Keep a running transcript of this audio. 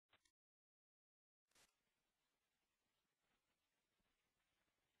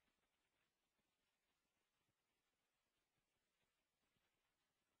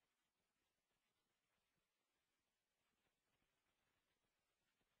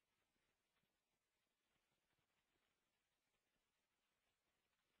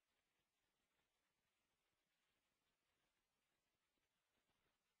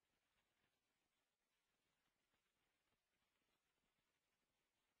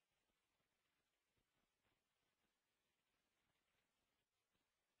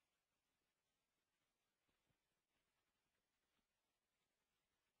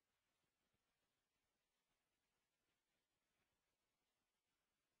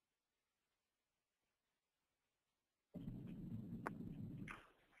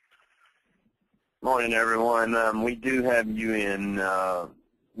Morning, everyone. We do have you in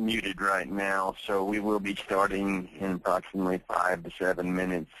muted right now, so we will be starting in approximately 5 to 7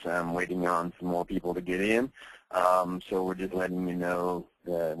 minutes, waiting on some more people to get in. So we're just letting you know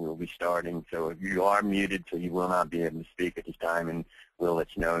that we'll be starting. So if you are muted, so you will not be able to speak at this time, and we'll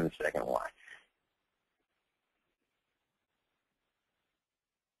let you know in a second why.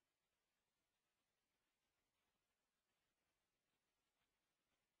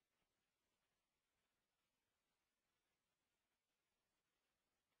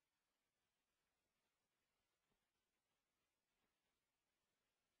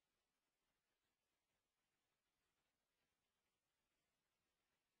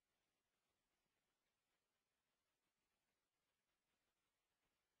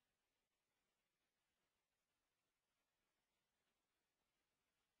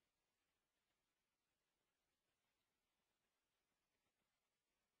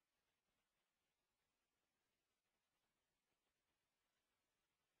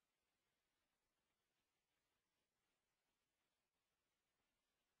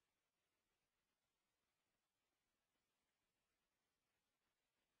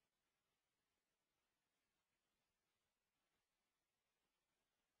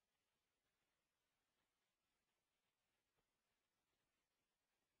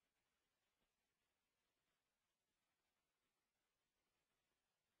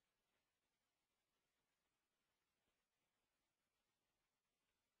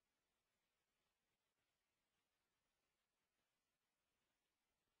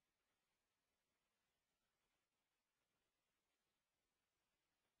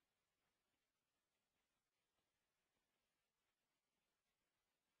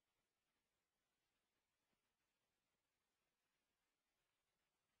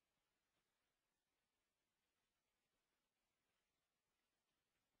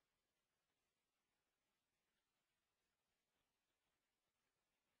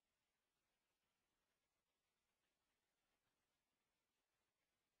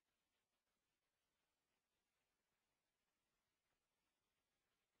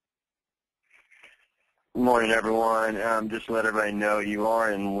 Good morning, everyone. Just to let everybody know you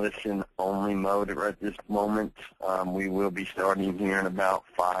are in listen-only mode at this moment. We will be starting here in about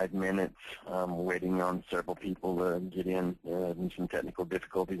 5 minutes. Waiting on several people to get in and some technical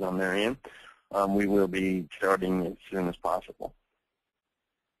difficulties on their end. We will be starting as soon as possible.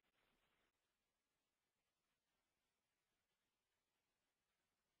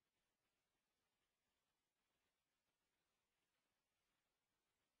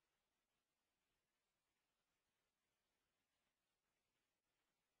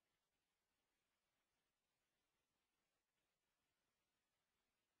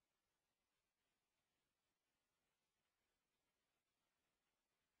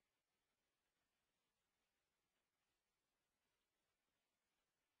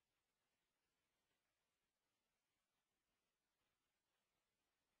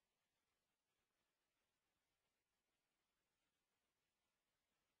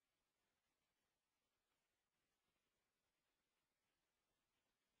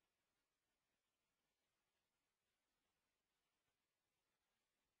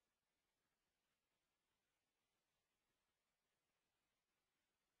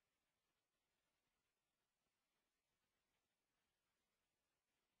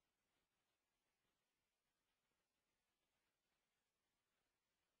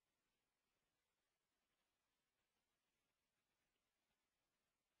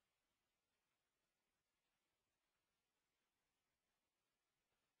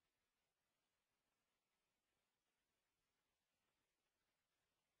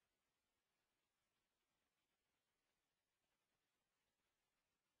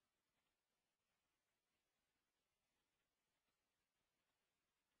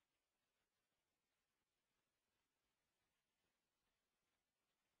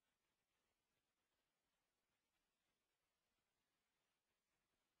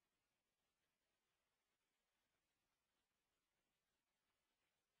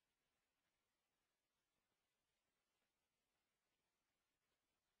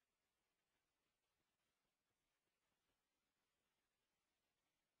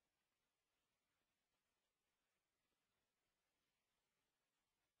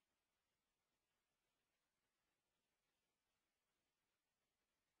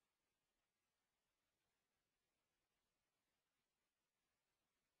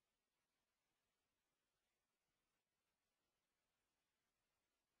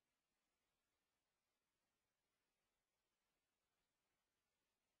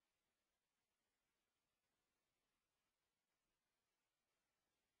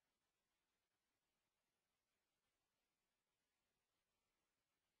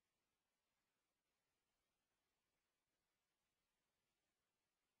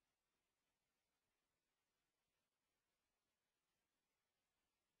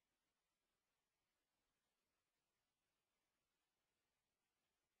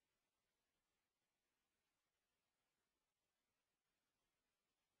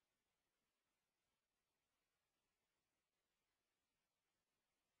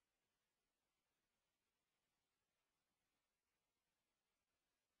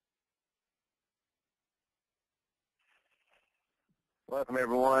 Welcome,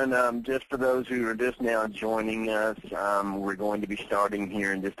 everyone. Just for those who are just now joining us, we're going to be starting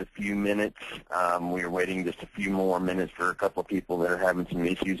here in just a few minutes. We are waiting just a few more minutes for a couple of people that are having some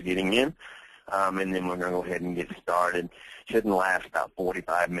issues getting in, and then we're going to go ahead and get started. Shouldn't last about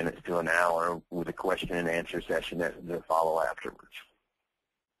 45 minutes to an hour with a question and answer session that will follow afterwards.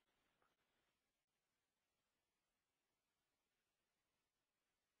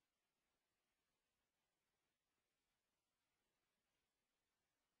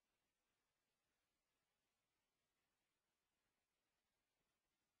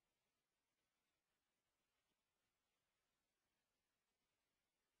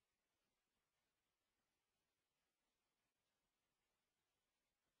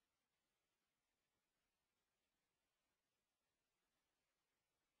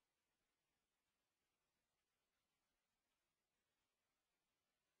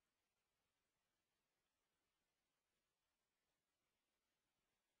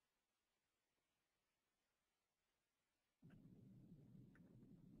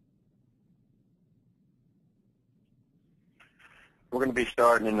 We're going to be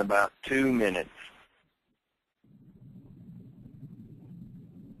starting in about 2 minutes.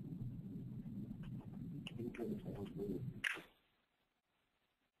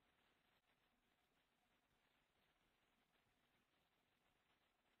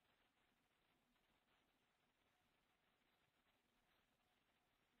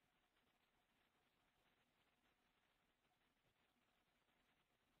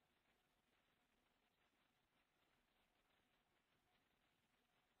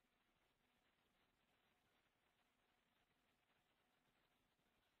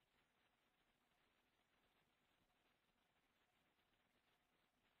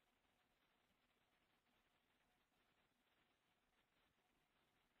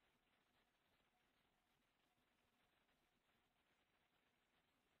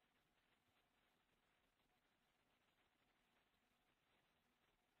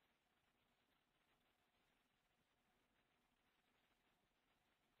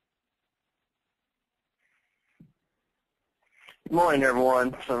 Good morning,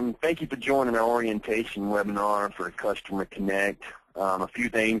 everyone. Thank you for joining our orientation webinar for Customer Connect. A few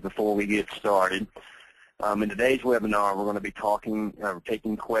things before we get started. In today's webinar, we're going to be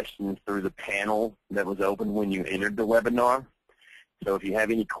taking questions through the panel that was open when you entered the webinar. So if you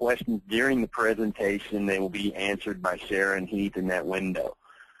have any questions during the presentation, they will be answered by Sarah and Heath in that window.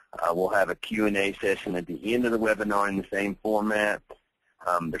 We'll have a Q&A session at the end of the webinar in the same format.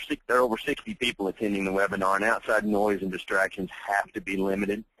 There are over 60 people attending the webinar, and outside noise and distractions have to be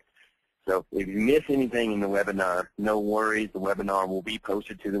limited. So if you miss anything in the webinar, no worries. The webinar will be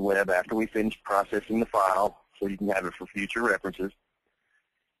posted to the web after we finish processing the file, so you can have it for future references.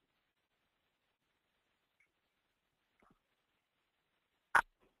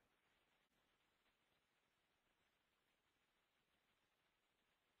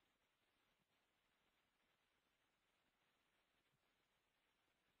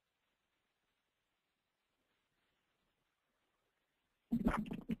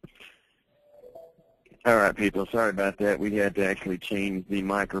 All right, people, sorry about that. We had to actually change the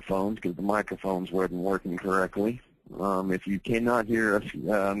microphones because the microphones weren't working correctly. If you cannot hear us,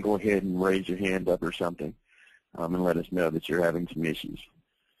 go ahead and raise your hand up or something and let us know that you're having some issues.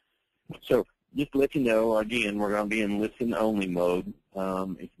 So just to let you know, again, we're going to be in listen-only mode.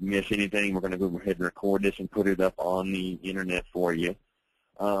 If you miss anything, we're going to go ahead and record this and put it up on the Internet for you.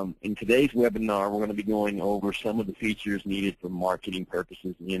 In today's webinar, we're going to be going over some of the features needed for marketing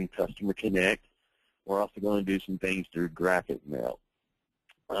purposes in Customer Connect. We're also going to do some things through graphic mail.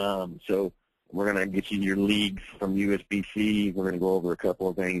 So we're going to get you your leagues from USB-C. We're going to go over a couple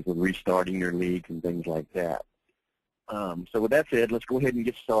of things with restarting your leagues and things like that. So with that said, let's go ahead and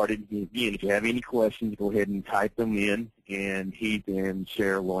get started. Again, if you have any questions, go ahead and type them in, and Heath and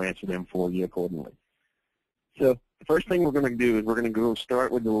Sarah will answer them for you accordingly. So the first thing we're going to do is we're going to go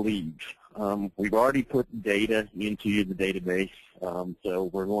start with the leagues. We've already put data into the database, so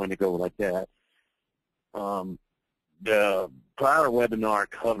we're going to go like that. The prior webinar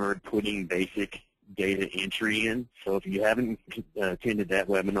covered putting basic data entry in, so if you haven't attended that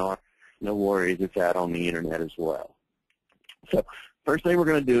webinar, no worries, it's out on the Internet as well. So first thing we're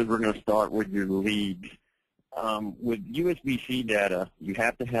going to do is we're going to start with your leagues. With USB-C data, you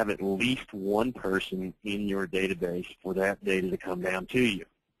have to have at least one person in your database for that data to come down to you.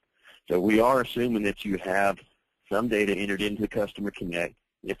 So we are assuming that you have some data entered into Customer Connect.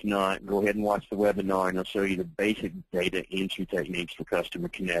 If not, go ahead and watch the webinar, and I'll show you the basic data entry techniques for Customer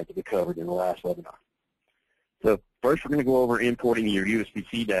Connect that we covered in the last webinar. So first, we're going to go over importing your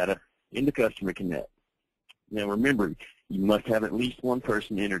USB-C data into Customer Connect. Now remember, you must have at least one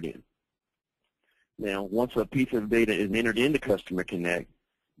person entered in. Now, once a piece of data is entered into Customer Connect,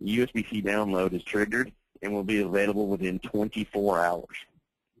 the USB-C download is triggered and will be available within 24 hours.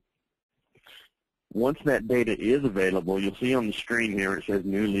 Once that data is available, you'll see on the screen here it says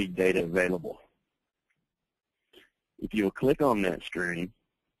New League Data Available. If you'll click on that screen,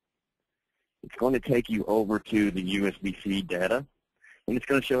 it's going to take you over to the USB-C data, and it's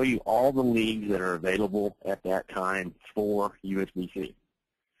going to show you all the leagues that are available at that time for USB-C.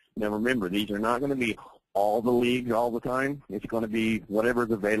 Now remember, these are not going to be all the leagues all the time. It's going to be whatever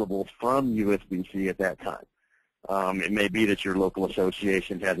is available from USB-C at that time. It may be that your local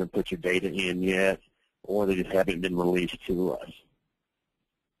association hasn't put your data in yet, or they just haven't been released to us.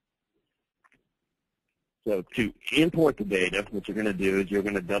 So to import the data, what you're going to do is you're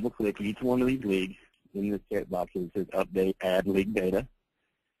going to double-click each one of these leagues in this checkbox that says Update Add League Data,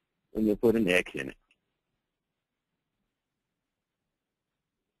 and you'll put an X in it.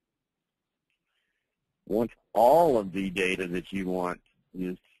 Once all of the data that you want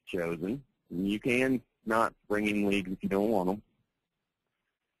is chosen, and you can not bring in leagues if you don't want them,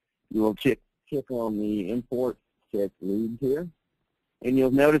 you will click on the Import Check Leagues here, and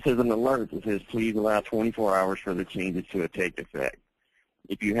you'll notice there's an alert that says please allow 24 hours for the changes to take effect.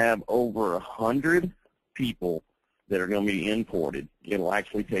 If you have over 100 people that are going to be imported, it'll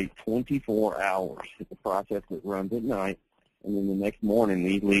actually take 24 hours. It's a process that runs at night, and then the next morning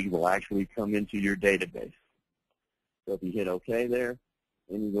these leagues will actually come into your database. So if you hit OK there,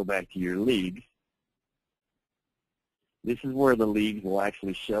 and you go back to your leagues, this is where the leagues will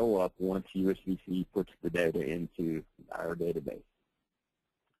actually show up once USB-C puts the data into our database.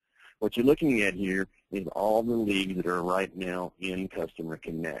 What you're looking at here is all the leagues that are right now in Customer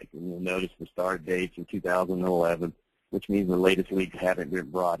Connect. And you'll notice the start dates in 2011, which means the latest leagues haven't been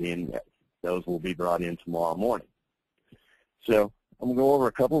brought in yet. Those will be brought in tomorrow morning. So I'm going to go over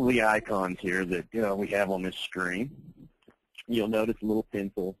a couple of the icons here that we have on this screen. You'll notice a little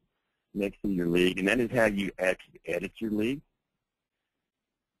pencil next to your league, and that is how you actually edit your league.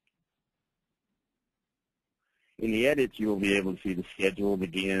 In the edits, you will be able to see the schedule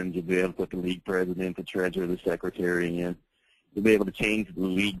begins. You'll be able to put the league president, the treasurer, the secretary in. You'll be able to change the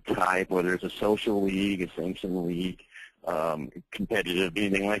league type, whether it's a social league, a sanctioned league, competitive,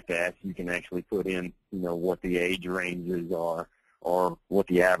 anything like that. You can actually put in, what the age ranges are or what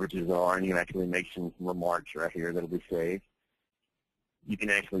the averages are, and you can actually make some remarks right here that'll be saved. You can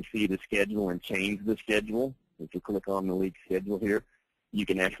actually see the schedule and change the schedule. If you click on the league schedule here, you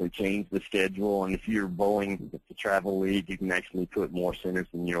can actually change the schedule, and if you're bowling, it's a travel league, you can actually put more centers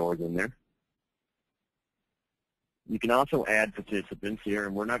than yours in there. You can also add participants here,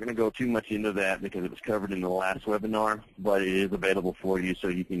 and we're not going to go too much into that because it was covered in the last webinar, but it is available for you so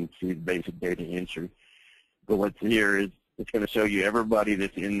you can see the basic data entry. But what's here is it's going to show you everybody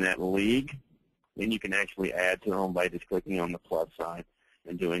that's in that league, and you can actually add to them by just clicking on the plus sign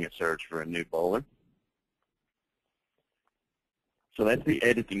and doing a search for a new bowler. So that's the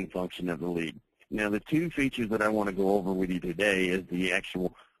editing function of the league. Now the two features that I want to go over with you today is the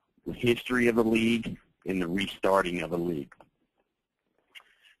actual history of the league and the restarting of a league.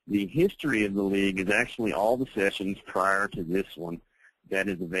 The history of the league is actually all the sessions prior to this one that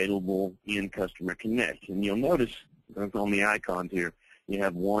is available in Customer Connect. And you'll notice on the icons here, you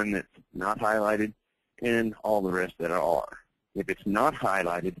have one that's not highlighted and all the rest that are. If it's not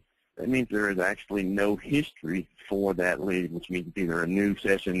highlighted, that means there is actually no history for that league, which means it's either a new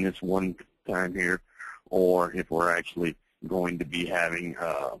session this one time here, or if we're actually going to be having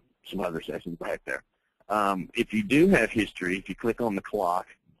some other sessions back there. If you do have history, if you click on the clock,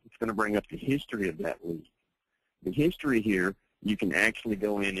 it's going to bring up the history of that league. The history here, you can actually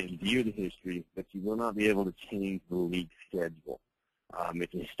go in and view the history, but you will not be able to change the league schedule.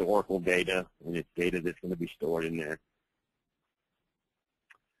 It's historical data, and it's data that's going to be stored in there.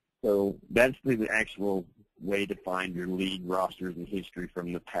 So that's the actual way to find your league rosters and history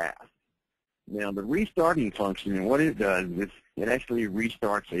from the past. Now the restarting function, and what it does is it actually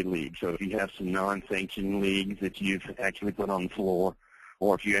restarts a league. So if you have some non-sanctioned leagues that you've actually put on the floor,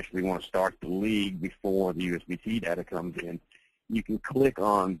 or if you actually want to start the league before the USB-C data comes in, you can click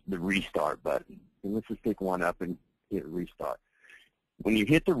on the restart button. And let's just pick one up and hit restart. When you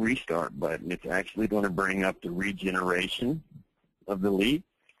hit the restart button, it's actually going to bring up the regeneration of the league.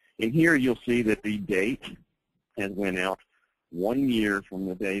 And here you'll see that the date has went out 1 year from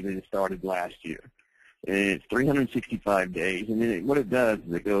the day that it started last year. And it's 365 days. And then what it does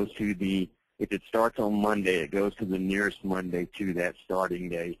is it goes to if it starts on Monday, it goes to the nearest Monday to that starting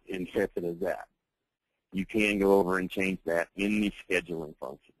date and sets it as that. You can go over and change that in the scheduling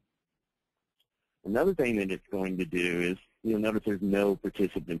function. Another thing that it's going to do is you'll notice there's no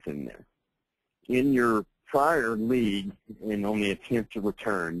participants in there. In your prior league and on the attempt to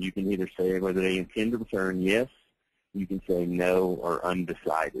return, you can either say whether they intend to return yes, you can say no or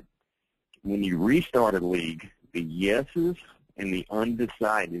undecided. When you restart a league, the yeses and the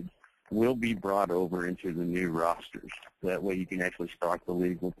undecided will be brought over into the new rosters. That way you can actually start the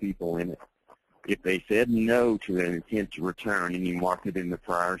league with people in it. If they said no to an intent to return and you marked it in the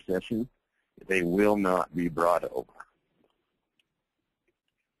prior session, they will not be brought over.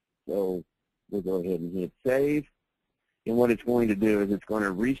 So we'll go ahead and hit save. And what it's going to do is it's going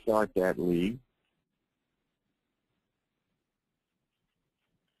to restart that league.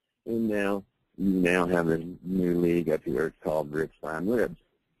 And now you now have a new league up here. It's called Ribs Fine Ribs.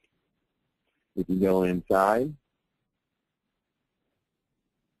 If you go inside,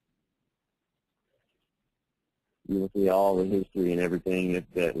 you'll see all the history and everything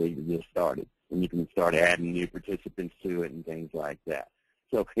that league just started. And you can start adding new participants to it and things like that.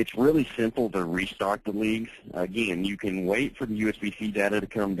 So it's really simple to restart the leagues. Again, you can wait for the USB-C data to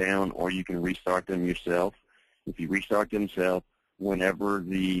come down, or you can restart them yourself. If you restart them yourself, whenever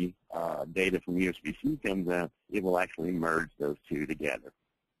the data from USB-C comes out, it will actually merge those two together.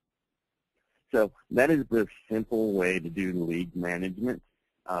 So that is the simple way to do the league management.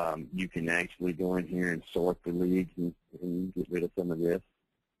 You can actually go in here and sort the leagues and get rid of some of this.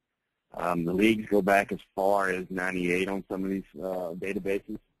 The leagues go back as far as 98 on some of these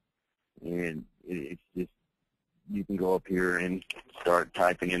databases, and it's just, you can go up here and start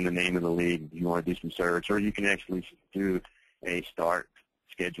typing in the name of the league if you want to do some search, or you can actually do a start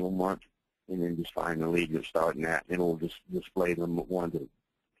schedule month and then just find the league you're starting at. It'll just display the ones that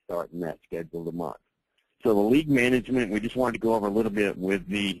start in that scheduled month. So the league management, we just wanted to go over a little bit with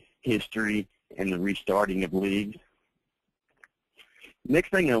the history and the restarting of leagues. Next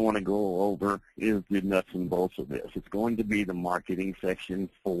thing I want to go over is the nuts and bolts of this. It's going to be the marketing section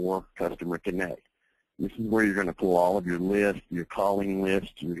for Customer Connect. This is where you're going to pull all of your lists, your calling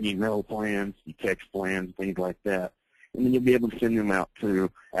lists, your email plans, your text plans, things like that. And then you'll be able to send them out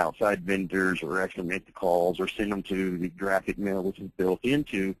to outside vendors, or actually make the calls, or send them to the graphic mail, which is built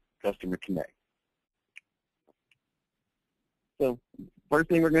into Customer Connect. So first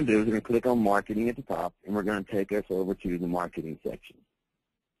thing we're going to do is we're going to click on Marketing at the top, and we're going to take us over to the Marketing section.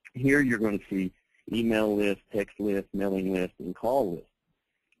 Here you're going to see email list, text list, mailing list, and call list.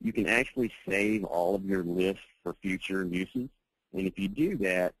 You can actually save all of your lists for future uses. And if you do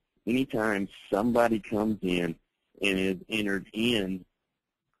that, anytime somebody comes in and is entered in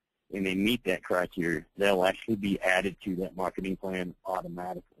and they meet that criteria, they'll actually be added to that marketing plan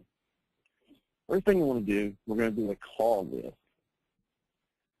automatically. First thing we want to do, we're going to do a call list.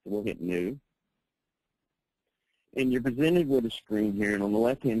 So we'll hit New. And you're presented with a screen here, and on the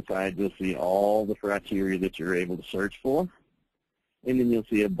left-hand side, you'll see all the criteria that you're able to search for. And then you'll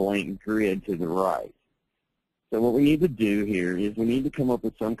see a blank grid to the right. So what we need to do here is we need to come up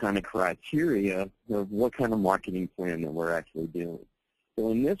with some kind of criteria of what kind of marketing plan that we're actually doing.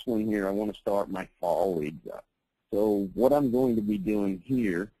 So in this one here, I want to start my fall leagues up. So what I'm going to be doing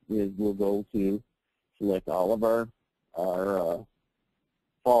here is we'll go to select all of our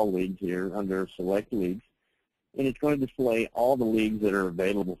fall leagues here under Select Leagues, and it's going to display all the leagues that are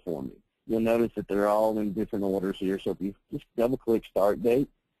available for me. You'll notice that they're all in different orders here, so if you just double-click Start Date,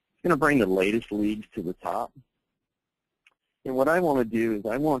 it's going to bring the latest leagues to the top. And what I want to do is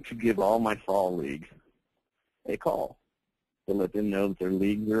I want to give all my fall leagues a call to let them know that their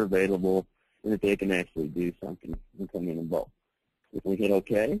leagues are available and that they can actually do something and come in and vote. If we hit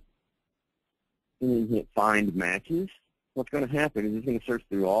OK, and then hit Find Matches, what's going to happen is it's going to search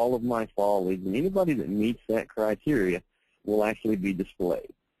through all of my fall leagues, and anybody that meets that criteria will actually be displayed.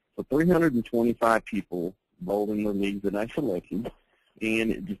 So 325 people vote in the leagues that I selected,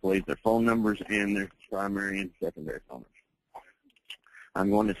 and it displays their phone numbers and their primary and secondary phone numbers. I'm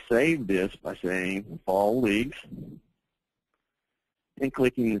going to save this by saying Fall Leagues and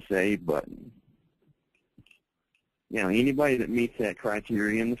clicking the Save button. Now, anybody that meets that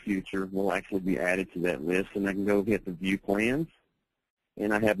criteria in the future will actually be added to that list, and I can go hit the View Plans,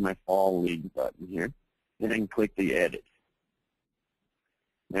 and I have my Fall League button here, and I can click the Edit.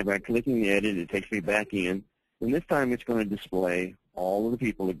 Now, by clicking the Edit, it takes me back in, and this time it's going to display all of the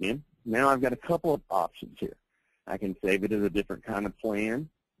people again. Now I've got a couple of options here. I can save it as a different kind of plan,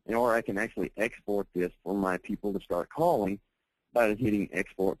 or I can actually export this for my people to start calling by hitting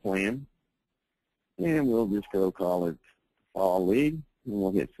Export Plan. And we'll just go call it Fall League, and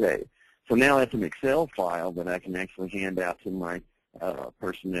we'll hit Save. So now that's an Excel file that I can actually hand out to my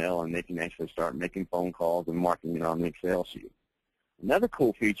personnel, and they can actually start making phone calls and marking it on the Excel sheet. Another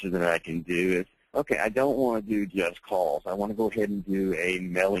cool feature that I can do is okay, I don't want to do just calls. I want to go ahead and do a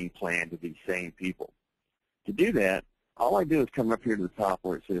mailing plan to these same people. To do that, all I do is come up here to the top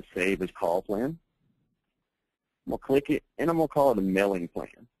where it says Save as Call Plan. I'm going to click it, and I'm going to call it a mailing plan.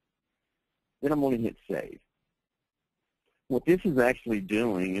 Then I'm going to hit Save. What this is actually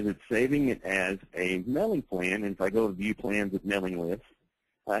doing is it's saving it as a mailing plan, and if I go to View Plans with Mailing Lists,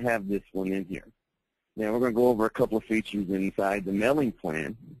 I have this one in here. Now we're going to go over a couple of features inside the mailing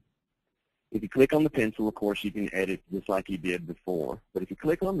plan. If you click on the pencil, of course, you can edit just like you did before. But if you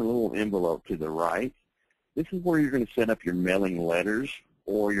click on the little envelope to the right, this is where you're going to set up your mailing letters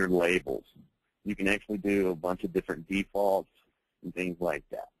or your labels. You can actually do a bunch of different defaults and things like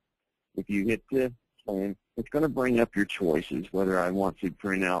that. If you hit the plan, it's going to bring up your choices, whether I want to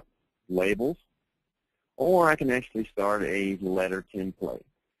print out labels or I can actually start a letter template.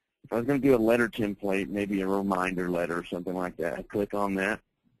 If I was going to do a letter template, maybe a reminder letter or something like that, I click on that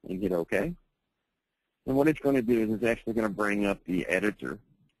and hit OK. And what it's going to do is it's actually going to bring up the editor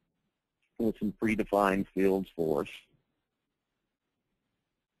with some predefined fields for us.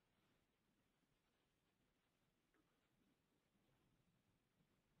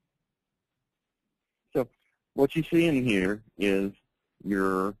 So what you see in here is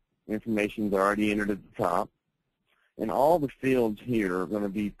your information is already entered at the top, and all the fields here are going to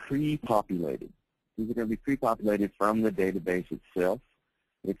be pre-populated. These are going to be pre-populated from the database itself.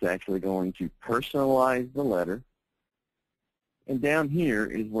 It's actually going to personalize the letter. And down here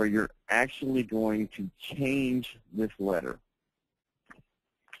is where you're actually going to change this letter.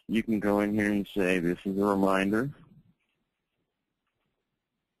 You can go in here and say, this is a reminder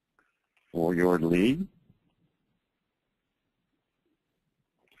for your league.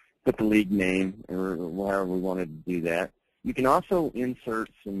 Put the league name or however we wanted to do that. You can also insert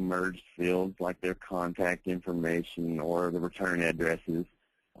some merged fields like their contact information or the return addresses,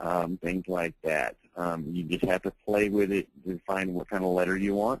 things like that. You just have to play with it to find what kind of letter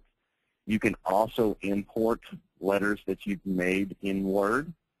you want. You can also import letters that you've made in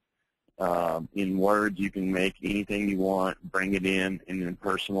Word. In Word, you can make anything you want, bring it in, and then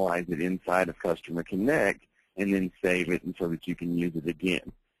personalize it inside of Customer Connect, and then save it so that you can use it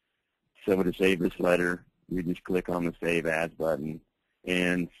again. So to save this letter, you just click on the Save As button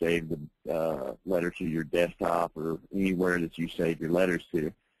and save the letter to your desktop or anywhere that you save your letters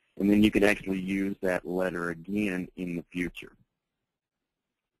to. And then you can actually use that letter again in the future.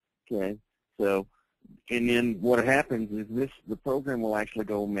 Okay, so, and then what happens is the program will actually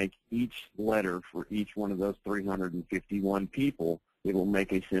go make each letter for each one of those 351 people. It will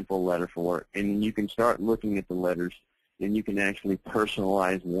make a simple letter for it. And you can start looking at the letters, and you can actually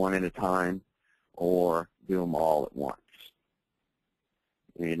personalize one at a time or do them all at once.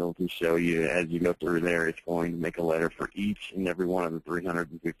 And it'll just show you as you go through there, it's going to make a letter for each and every one of the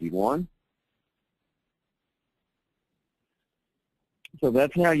 351. So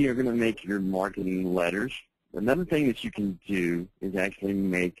that's how you're going to make your marketing letters. Another thing that you can do is actually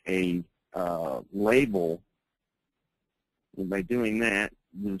make a label. And by doing that,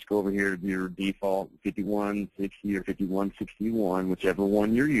 you just go over here to your default 5160 or 5161, whichever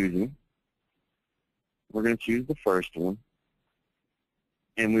one you're using. We're going to choose the first one,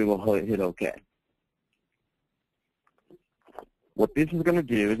 and we will hit OK. What this is going to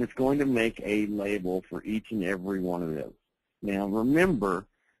do is it's going to make a label for each and every one of those. Now remember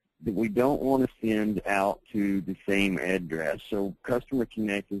that we don't want to send out to the same address. So Customer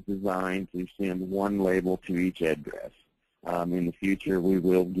Connect is designed to send one label to each address. In the future, we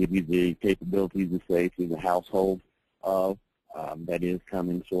will give you the capabilities to say to the household of, that is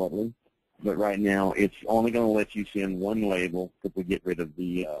coming shortly. But right now, it's only going to let you send one label if we get rid of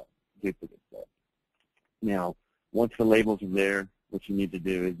the duplicate stuff. Now, once the labels are there, what you need to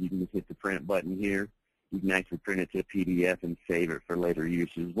do is you can just hit the print button here. You can actually print it to a PDF and save it for later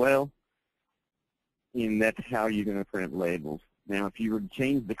use as well. And that's how you're going to print labels. Now, if you were to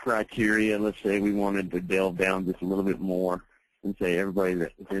change the criteria, let's say we wanted to delve down just a little bit more and say everybody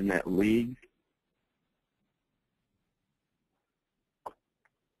that's in that league,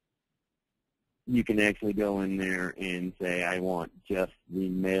 you can actually go in there and say, I want just the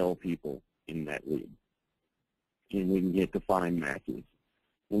male people in that league. And we can get defined matches.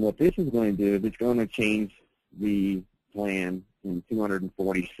 And what this is going to do is it's going to change the plan in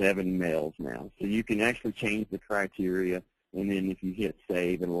 247 males now. So you can actually change the criteria, and then if you hit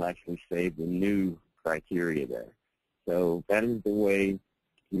save, it'll actually save the new criteria there. So that is the way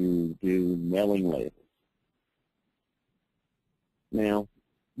to do mailing labels. Now,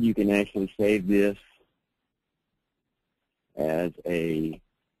 you can actually save this as a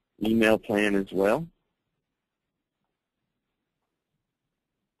email plan as well.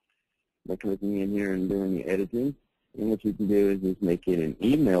 by clicking in here and doing the editing. And what you can do is just make it an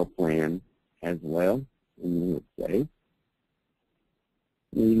email plan as well, and you hit save.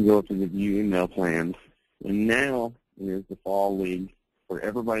 And you can go to the view email plans, and now here's the fall league. For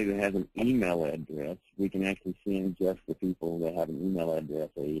everybody that has an email address, we can actually send just the people that have an email address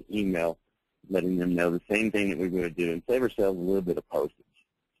an email letting them know the same thing that we're going to do and save ourselves a little bit of postage.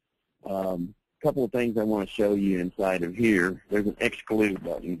 A couple of things I want to show you inside of here. There's an exclude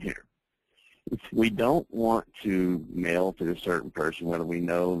button here. If we don't want to mail to a certain person, whether we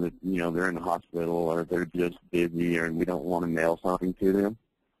know that they're in the hospital or they're just busy or we don't want to mail something to them,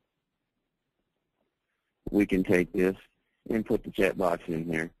 we can take this and put the checkbox in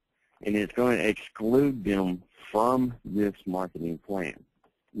here, and it's going to exclude them from this marketing plan.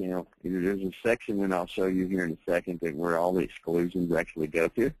 There's a section that I'll show you here in a second that where all the exclusions actually go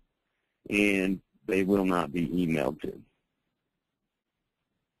to, and they will not be emailed to.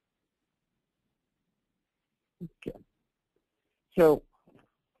 Okay. So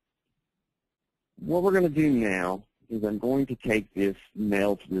what we're going to do now is I'm going to take this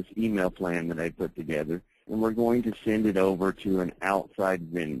mail to this email plan that I put together, and we're going to send it over to an outside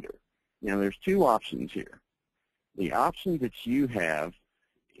vendor. Now, there's two options here. The option that you have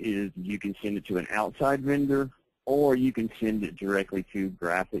is you can send it to an outside vendor, or you can send it directly to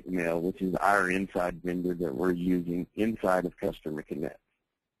Graphic Mail, which is our inside vendor that we're using inside of Customer Connect.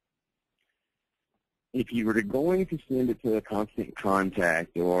 If you were going to send it to a Constant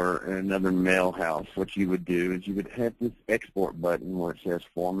Contact or another mail house, what you would do is you would have this export button where it says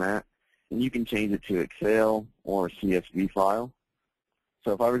Format, and you can change it to Excel or a CSV file.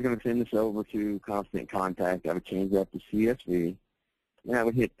 So if I was going to send this over to Constant Contact, I would change that to CSV, and I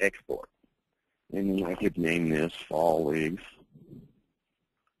would hit Export. And then I could name this Fall Leagues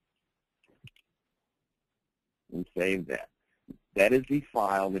and save that. That is the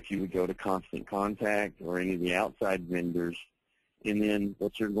file that you would go to Constant Contact or any of the outside vendors, and then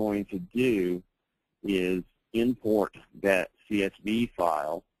what you're going to do is import that CSV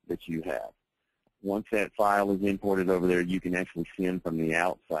file that you have. Once that file is imported over there, you can actually send from the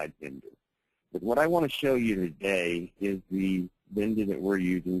outside vendor. But what I want to show you today is the vendor that we're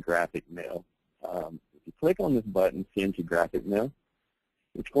using, Graphic Mail. If you click on this button, Send to Graphic Mail,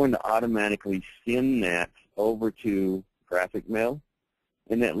 it's going to automatically send that over to Graphic Mail,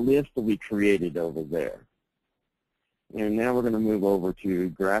 and that list will be created over there. And now we're going to move over to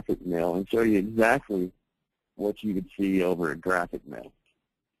Graphic Mail and show you exactly what you would see over at Graphic Mail.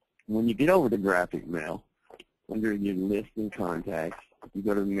 When you get over to Graphic Mail, under your list and contacts, you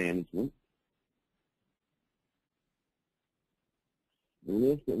go to Management. The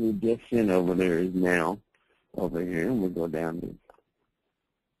list that we just sent over there is now over here, and we'll go down to.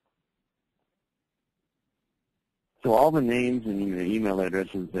 So all the names and the email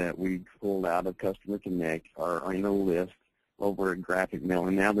addresses that we pulled out of Customer Connect are in a list over at Graphic Mail,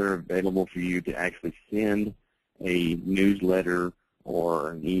 and now they're available for you to actually send a newsletter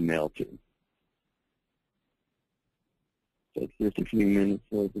or an email to. Takes just a few minutes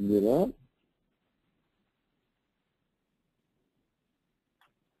to open it up.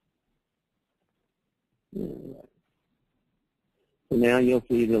 All right. So now you'll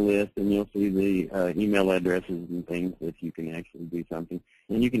see the list, and you'll see the email addresses and things that you can actually do something.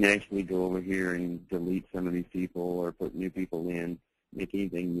 And you can actually go over here and delete some of these people or put new people in, make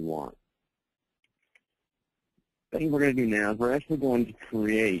anything you want. The thing we're going to do now is we're actually going to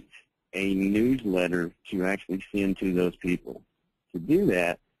create a newsletter to actually send to those people. To do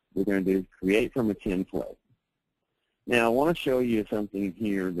that, we're going to do Create from a Template. Now, I want to show you something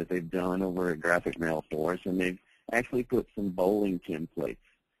here that they've done over at Graphic Mail for us, and they've actually put some bowling templates.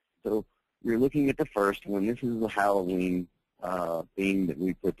 So you're looking at the first one. This is the Halloween theme that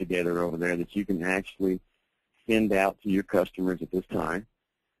we put together over there that you can actually send out to your customers at this time.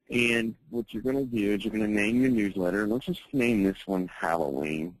 And what you're going to do is you're going to name your newsletter. Let's just name this one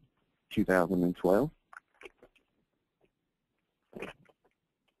Halloween 2012.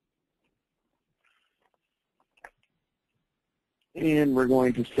 And we're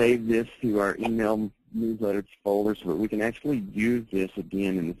going to save this to our email newsletter folder so that we can actually use this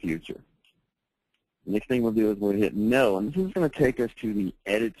again in the future. The next thing we'll do is we'll hit No, and this is going to take us to the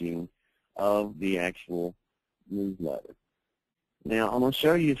editing of the actual newsletter. Now, I'm going to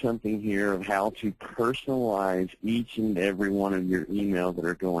show you something here of how to personalize each and every one of your emails that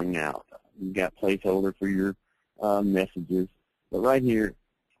are going out. You've got placeholder for your messages, but right here,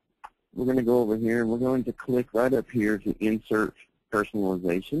 we're going to go over here and we're going to click right up here to insert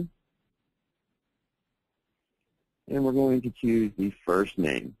personalization. And we're going to choose the first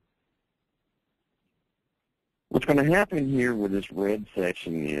name. What's going to happen here with this red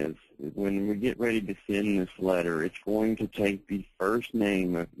section is is when we get ready to send this letter, it's going to take the first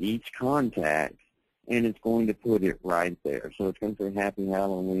name of each contact and it's going to put it right there. So it's going to say Happy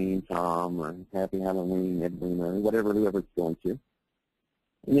Halloween, Tom, or Happy Halloween, Edwina, or whoever it's going to.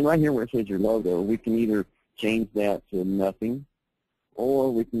 And then right here where it says your logo, we can either change that to nothing,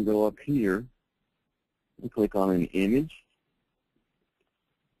 or we can go up here and click on an image.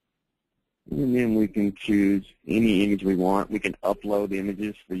 And then we can choose any image we want. We can upload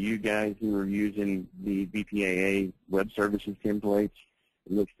images. For you guys who are using the Bpaa web services templates,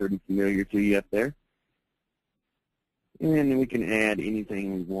 it looks pretty familiar to you up there. And then we can add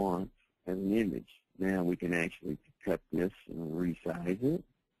anything we want as an image. Now we can actually cut this and resize it.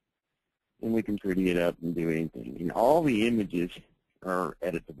 And we can pretty it up and do anything. And all the images are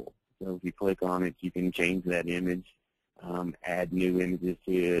editable. So if you click on it, you can change that image, add new images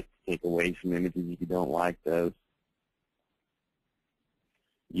to it, take away some images if you don't like those.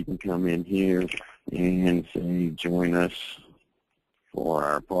 You can come in here and say, join us for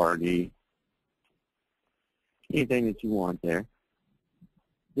our party. Anything that you want there.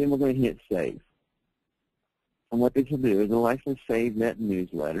 Then we're going to hit save. And what this will do is it'll actually save that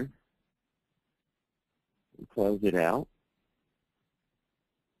newsletter. Close it out.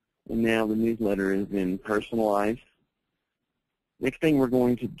 And now the newsletter has been personalized. Next thing we're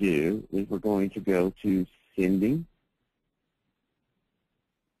going to do is we're going to go to sending.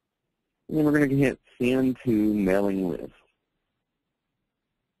 And then we're going to hit send to mailing list.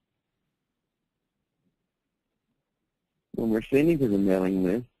 When we're sending to the mailing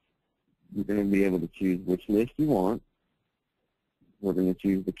list, you're going to be able to choose which list you want. We're going to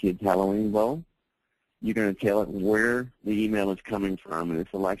choose the Kids Halloween Bowl. You're going to tell it where the email is coming from, and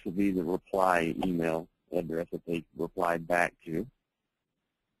this will actually be the reply email address that they replied back to.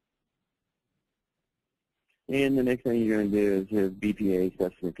 And the next thing you're going to do is have Bpaa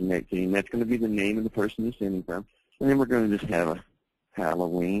Customer Connect Team. That's going to be the name of the person you're sending from. And then we're going to just have a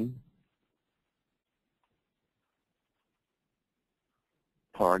Halloween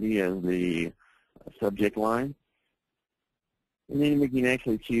party as the subject line. And then we can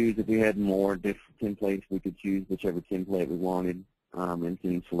actually choose, if we had more different templates, we could choose whichever template we wanted and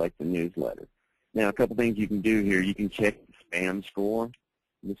then select the newsletter. Now, a couple things you can do here. You can check the spam score.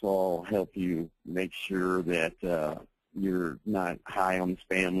 This will help you make sure that you're not high on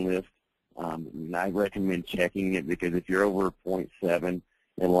the spam list. And I recommend checking it because if you're over 0.7,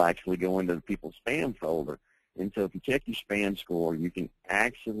 it'll actually go into the people's spam folder. And so if you check your spam score, you can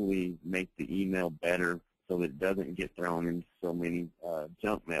actually make the email better so that it doesn't get thrown into so many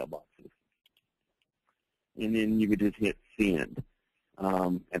junk mailboxes. And then you could just hit send.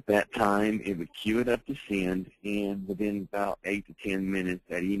 At that time, it would queue it up to send, and within about 8 to 10 minutes,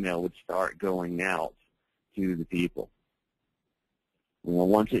 that email would start going out to the people. Well,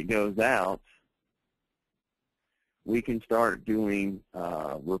 once it goes out, we can start doing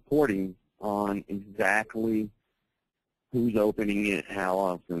reporting on exactly who's opening it, how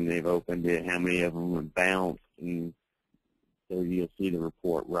often they've opened it, how many of them have bounced, and so you'll see the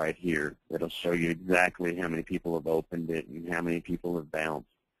report right here. It'll show you exactly how many people have opened it and how many people have bounced.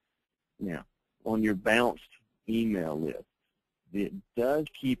 Now, on your bounced email list, it does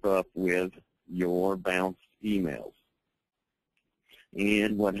keep up with your bounced emails.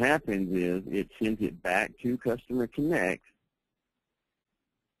 And what happens is it sends it back to Customer Connect,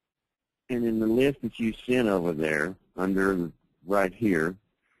 and in the list that you sent over there, under right here,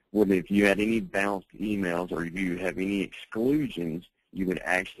 if you had any bounced emails or if you have any exclusions, you would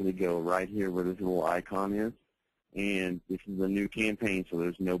actually go right here where this little icon is. And this is a new campaign, so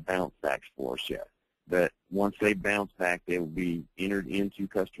there's no bounce backs for us yet. But once they bounce back, they will be entered into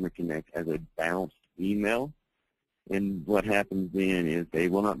Customer Connect as a bounced email. And what happens then is they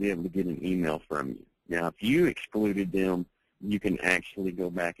will not be able to get an email from you. Now, if you excluded them, you can actually go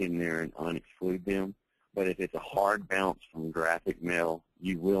back in there and unexclude them. But if it's a hard bounce from graphic mail,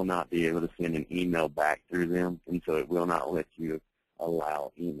 you will not be able to send an email back through them, and so it will not let you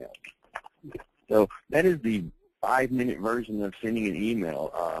allow email. So that is the 5-minute version of sending an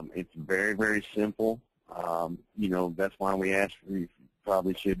email. It's very, very simple. You know, that's why we asked you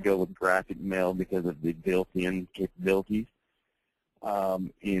probably should go with graphic mail because of the built-in capabilities.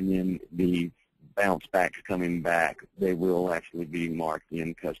 And then the bounce backs coming back, they will actually be marked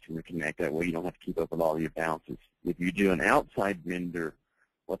in Customer Connect. That way you don't have to keep up with all your bounces. If you do an outside vendor,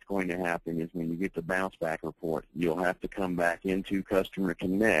 what's going to happen is when you get the bounce back report, you'll have to come back into Customer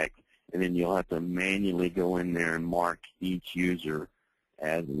Connect, and then you'll have to manually go in there and mark each user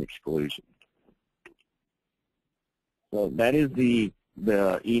as an exclusion. So that is the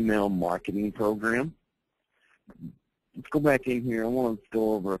email marketing program. let's go back in here. I want to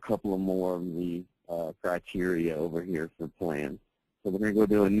go over a couple of more of the criteria over here for plans. So we're going to go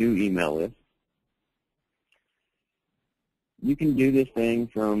to a new email list. You can do this thing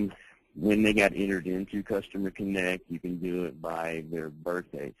from when they got entered into Customer Connect. You can do it by their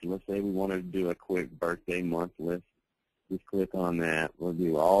birthday. So let's say we want to do a quick birthday month list. Just click on that. We'll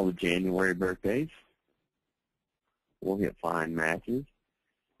do all the January birthdays. We'll hit Find Matches.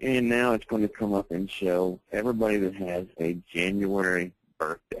 And now it's going to come up and show everybody that has a January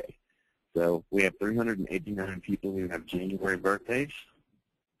birthday. So we have 389 people who have January birthdays.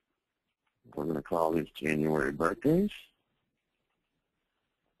 We're going to call this January birthdays.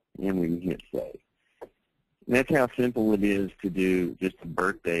 And we can hit Save. And that's how simple it is to do just a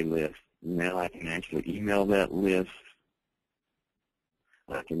birthday list. Now I can actually email that list.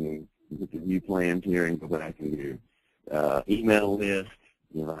 I can get the view plans here and go back and do email list.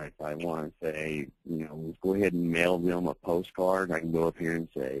 If I want to say, let's go ahead and mail them a postcard, I can go up here and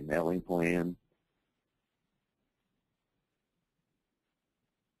say mailing plan.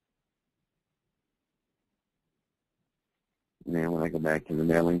 Now when I go back to the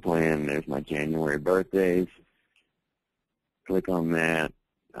mailing plan, there's my January birthdays. Click on that.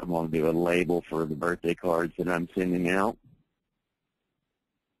 I'm going to do a label for the birthday cards that I'm sending out.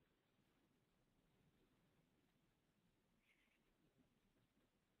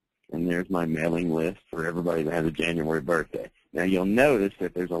 And there's my mailing list for everybody that has a January birthday. Now you'll notice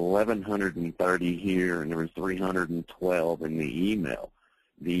that there's 1,130 here and there was 312 in the email.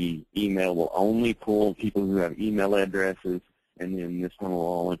 The email will only pull people who have email addresses, and then this one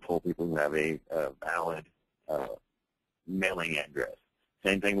will only pull people who have a valid mailing address.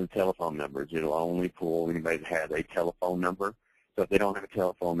 Same thing with telephone numbers. It'll only pull anybody that has a telephone number. So if they don't have a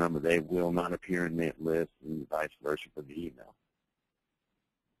telephone number, they will not appear in that list, and vice versa for the email.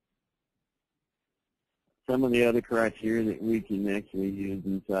 Some of the other criteria that we can actually use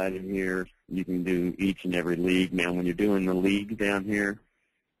inside of here, you can do each and every league. Now, when you're doing the league down here,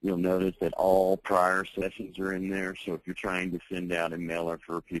 you'll notice that all prior sessions are in there. So if you're trying to send out a mailer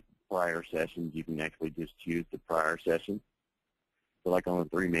for prior sessions, you can actually just choose the prior session. So like on a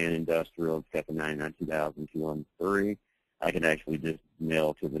 3-man industrial, it's got the 99, 2000, 203. I can actually just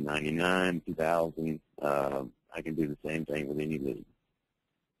mail to the 99, 2000. I can do the same thing with any league.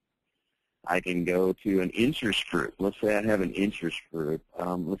 I can go to an interest group. Let's say I have an interest group.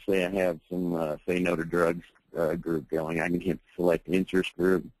 Let's say I have some Say No to Drugs group going. I can hit Select Interest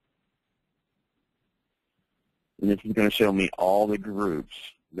Group. And this is going to show me all the groups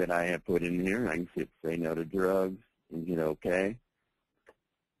that I have put in here. I can hit Say No to Drugs and hit OK.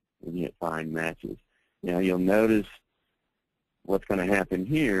 And hit Find Matches. Now you'll notice what's going to happen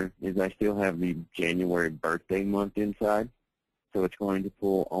here is I still have the January birthday month inside. So it's going to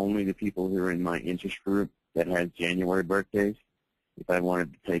pull only the people who are in my interest group that has January birthdays. If I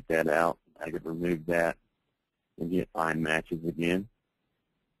wanted to take that out, I could remove that and hit Find Matches again.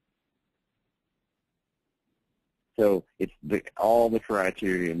 So it's all the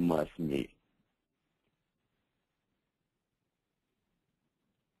criteria must meet.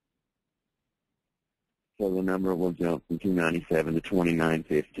 So the number will jump from 297 to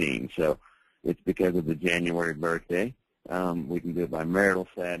 2915. So it's because of the January birthday. We can do it by marital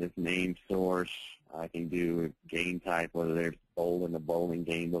status, name source. I can do game type, whether they've bowled in a bowling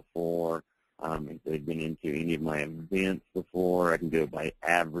game before, if they've been into any of my events before. I can do it by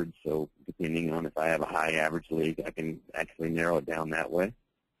average, so depending on if I have a high average league, I can actually narrow it down that way.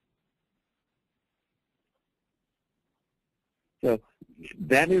 So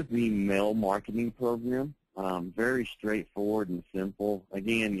that is the mail marketing program. Very straightforward and simple.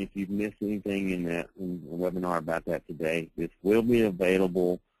 Again, if you've missed anything in the webinar about that today, this will be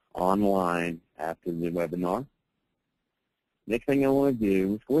available online after the webinar. Next thing I want to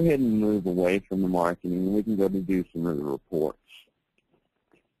do is go ahead and move away from the marketing, and we can go to do some of the reports.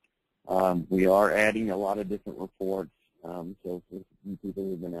 We are adding a lot of different reports. So for people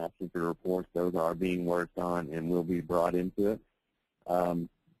who have been asking for reports, those are being worked on and will be brought into it.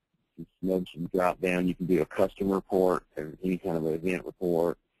 Notice you drop down, you can do a custom report or any kind of event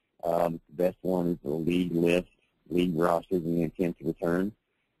report. The best one is the league list, league rosters, and the intent to return.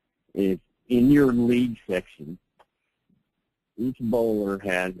 If in your league section, each bowler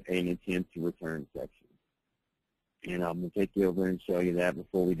has an intent to return section. And I'm going to take you over and show you that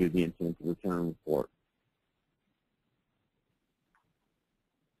before we do the intent to return report.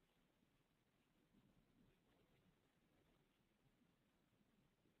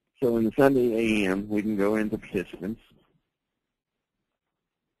 So in the Sunday AM, we can go into participants.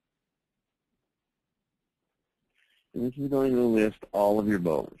 And this is going to list all of your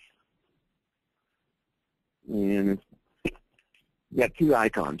bowlers. And it's You got two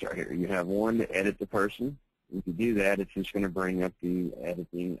icons right here. You have one to edit the person. If you do that, it's just going to bring up the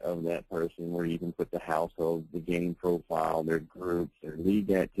editing of that person where you can put the household, the game profile, their groups, their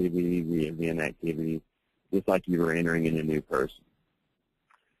league activity, the event activity, just like you were entering in a new person.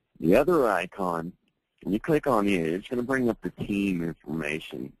 The other icon, when you click on it, it's going to bring up the team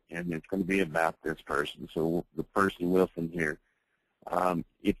information, and it's going to be about this person. So the person Wilson here,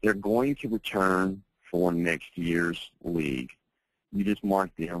 if they're going to return for next year's league, you just mark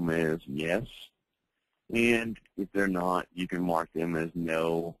them as yes. And if they're not, you can mark them as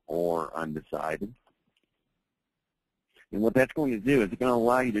no or undecided. And what that's going to do is it's going to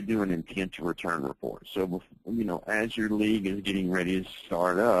allow you to do an intent to return report. So, you know, as your league is getting ready to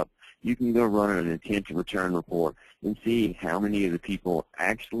start up, you can go run an intent to return report and see how many of the people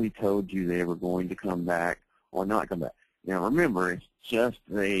actually told you they were going to come back or not come back. Now, remember, it's just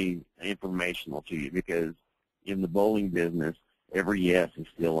informational to you because in the bowling business, every yes is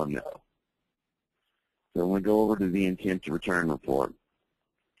still a no. So when we go over to the intent to return report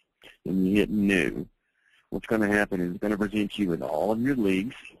and you hit new, what's going to happen is it's going to present you with all of your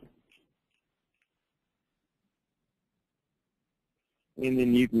leagues. And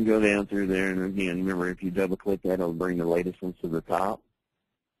then you can go down through there, and again, remember, if you double-click that, it'll bring the latest ones to the top.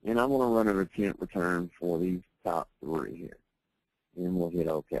 And I'm going to run an intent return for these top three here. And we'll hit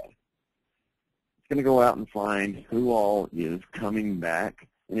OK. It's going to go out and find who all is coming back,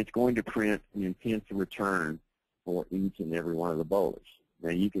 and it's going to print an intent to return for each and every one of the bowlers.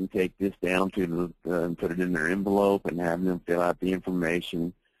 Now, you can take this down to the, and put it in their envelope and have them fill out the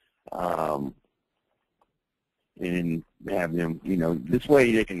information. And have them, you know, this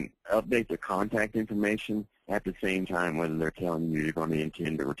way they can update their contact information at the same time whether they're telling you you're going to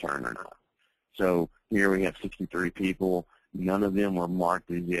intend to return or not. So here we have 63 people. None of them were marked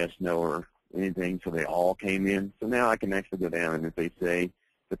as yes, no, or anything, so they all came in. So now I can actually go down, and if they say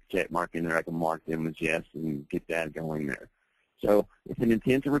put the check mark in there, I can mark them as yes and get that going there. So it's an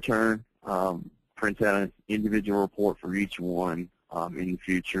intent to return, prints out an individual report for each one. In the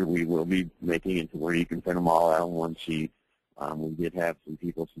future, we will be making it to where you can print them all out on one sheet. We did have some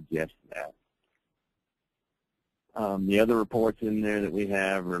people suggest that. The other reports in there that we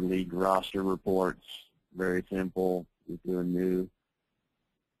have are league roster reports. Very simple. We do a new.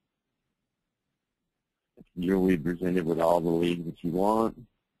 You'll be presented with all the leagues that you want.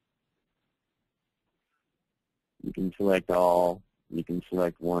 You can select all. You can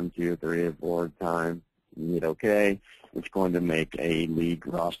select 1, 2, 3, or 4 at a time. You hit OK. It's going to make a league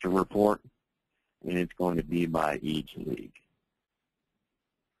roster report, and it's going to be by each league.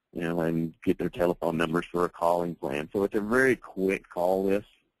 You know, and get their telephone numbers for a calling plan. So it's a very quick call list.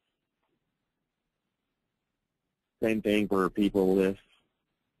 Same thing for a people list.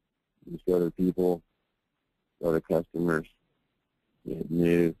 Just go to people, go to customers, hit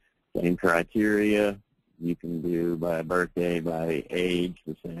new. Same criteria. You can do by birthday, by age.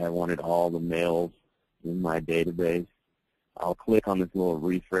 Let's say I wanted all the males in my database. I'll click on this little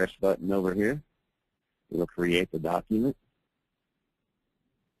refresh button over here. It'll create the document.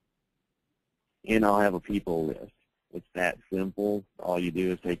 And I'll have a people list. It's that simple. All you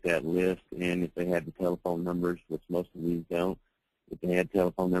do is take that list, and if they have the telephone numbers, which most of these don't, if they had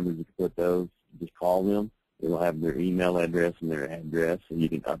telephone numbers, you can put those, just call them. It'll have their email address and their address, and you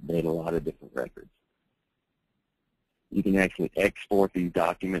can update a lot of different records. You can actually export these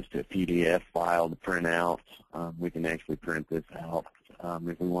documents to a PDF file to print out. We can actually print this out.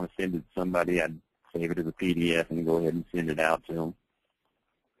 If we want to send it to somebody, I'd save it as a PDF and go ahead and send it out to them.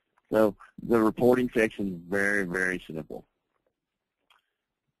 So the reporting section is very, very simple.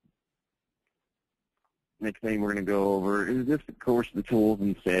 Next thing we're going to go over is just, of course, the tools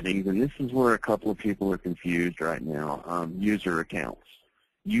and settings. And this is where a couple of people are confused right now. User accounts.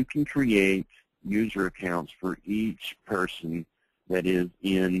 You can create user accounts for each person that is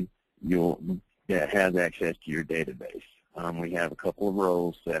in your, that has access to your database. We have a couple of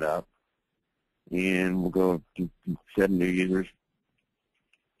roles set up, and we'll go to 7 new users.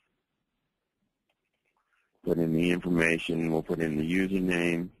 Put in the information. We'll put in the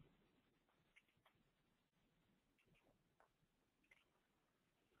username.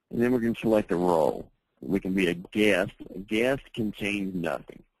 And then we're going to select a role. We can be a guest. A guest can change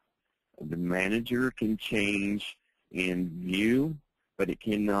nothing. The manager can change and view, but it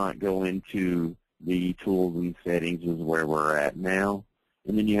cannot go into the tools and settings is where we're at now.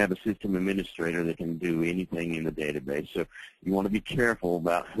 And then you have a system administrator that can do anything in the database. So you want to be careful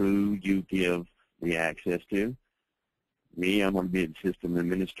about who you give the access to. Me, I'm going to be the system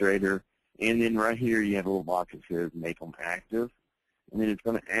administrator. And then right here you have a little box that says make them active. And then it's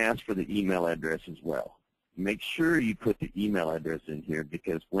going to ask for the email address as well. make sure you put the email address in here,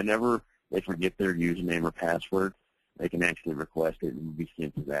 because whenever they forget their username or password, they can actually request it and it will be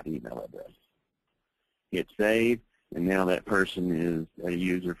sent to that email address. Hit save, and now that person is a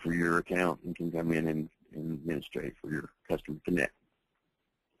user for your account and can come in and administrate for your Customer Connect.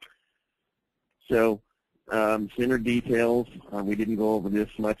 So center details, we didn't go over this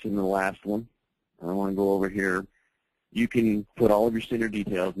much in the last one. I want to go over here. You can put all of your center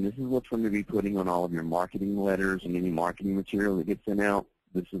details, and this is what's going to be putting on all of your marketing letters and any marketing material that gets sent out.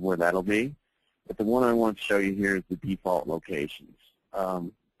 This is where that'll be. But the one I want to show you here is the default locations.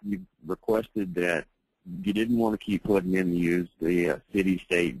 You requested that you didn't want to keep putting in use the city,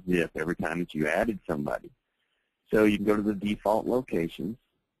 state, zip every time that you added somebody. So you can go to the default locations.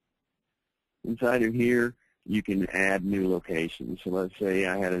 Inside of here, you can add new locations. So let's say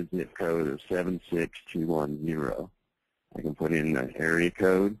I had a zip code of 76210. I can put in the area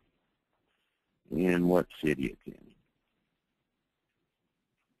code and what city it's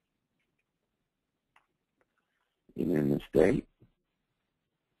in. And then the state.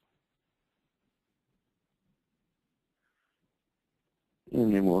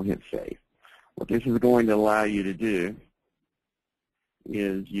 And then we'll hit save. What this is going to allow you to do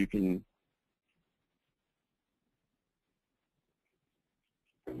is you can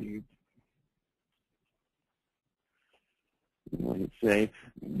say,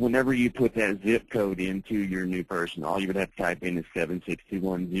 whenever you put that zip code into your new person, all you would have to type in is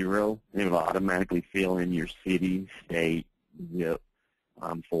 76210, and it will automatically fill in your city, state, zip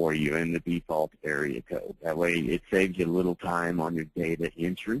for you in the default area code. That way it saves you a little time on your data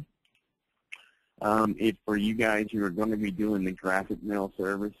entry. For you guys who are going to be doing the graphic mail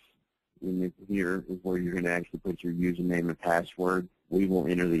service, and here is where you're going to actually put your username and password. We will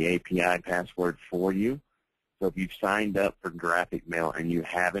enter the API password for you. So if you've signed up for graphic mail and you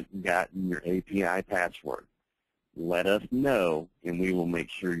haven't gotten your API password, let us know, and we will make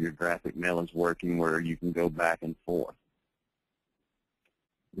sure your graphic mail is working where you can go back and forth.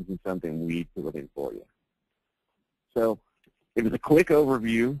 This is something we put in for you. So it was a quick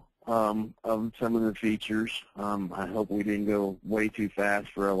overview of some of the features. I hope we didn't go way too fast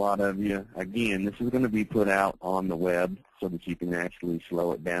for a lot of you. Again, this is going to be put out on the web so that you can actually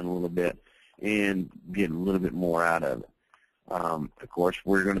slow it down a little bit and get a little bit more out of it. Of course,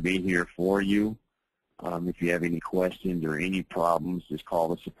 we're going to be here for you. If you have any questions or any problems, just call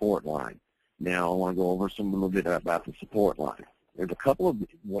the support line. Now, I want to go over a little bit about the support line. There's a couple of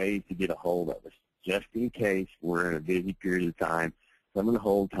ways to get a hold of us. Just in case we're in a busy period of time, some of the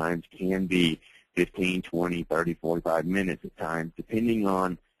hold times can be 15, 20, 30, 45 minutes at times, depending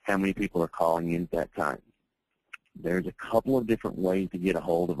on how many people are calling in at that time. There's a couple of different ways to get a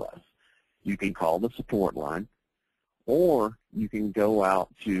hold of us. You can call the support line, or you can go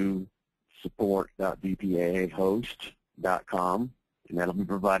out to support.bpaahost.com, and that'll be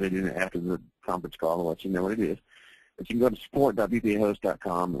provided in after the conference call to let you know what it is. But you can go to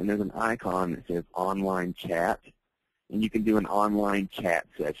support.bpaahost.com, and there's an icon that says online chat, and you can do an online chat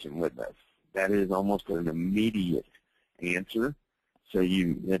session with us. That is almost an immediate answer, so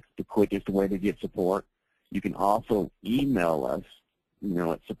that's the quickest way to get support. You can also email us,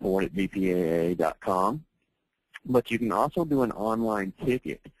 at support@bpaa.com, but you can also do an online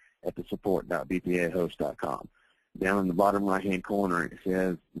ticket at the support.bpaahost.com. Down in the bottom right-hand corner, it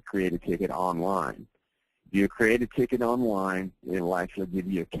says create a ticket online. If you create a ticket online, it will actually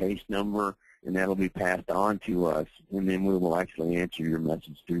give you a case number, and that will be passed on to us, and then we will actually answer your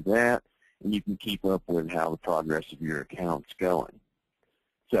message through that, and you can keep up with how the progress of your account's going.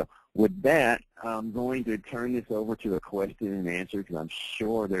 So with that, I'm going to turn this over to a question and answer, because I'm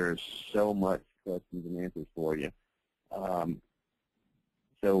sure there's so much questions and answers for you.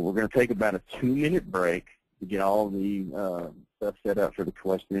 So we're going to take about a 2-minute break to get all the stuff set up for the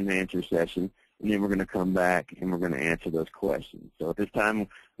question and answer session, and then we're going to come back and we're going to answer those questions. So at this time, I'm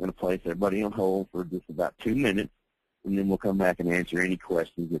going to place everybody on hold for just about 2 minutes, and then we'll come back and answer any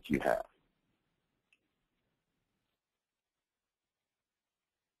questions that you have.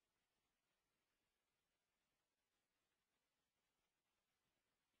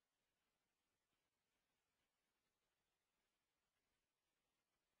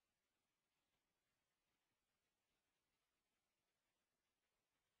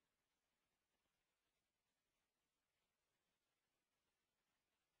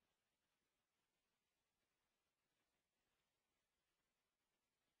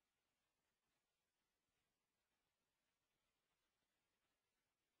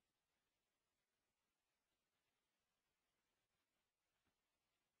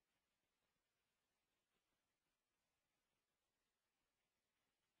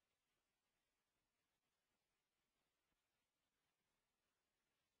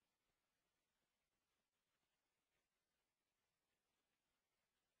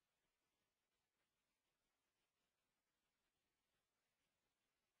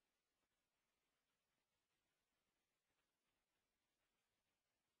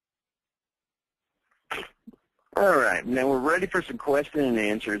 All right, now we're ready for some question and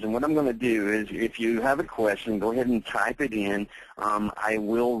answers, and what I'm going to do is if you have a question, go ahead and type it in. I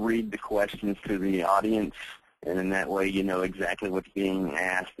will read the questions to the audience, and in that way you know exactly what's being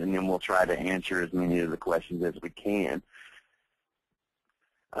asked, and then we'll try to answer as many of the questions as we can.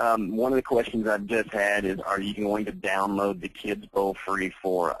 One of the questions I've just had is, are you going to download the Kids Bowl free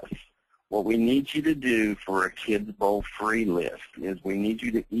for us? What we need you to do for a Kids Bowl free list is we need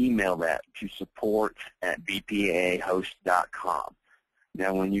you to email that to support@bpaahost.com.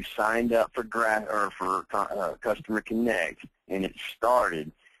 Now, when you signed up for Customer Connect and it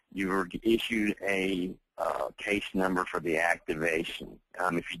started, you were issued a case number for the activation.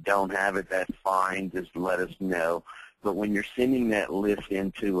 If you don't have it, that's fine. Just let us know. But when you're sending that list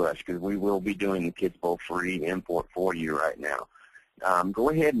in to us, because we will be doing the Kids Bowl free import for you right now, go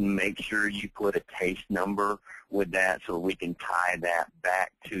ahead and make sure you put a case number with that so we can tie that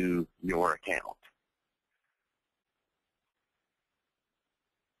back to your account.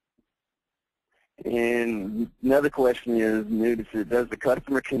 And another question is, does the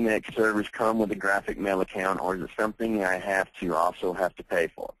Customer Connect service come with a graphic mail account, or is it something I also have to pay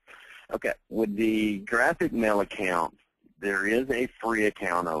for? Okay, with the graphic mail account, there is a free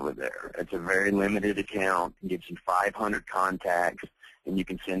account over there. It's a very limited account. It gives you 500 contacts, and you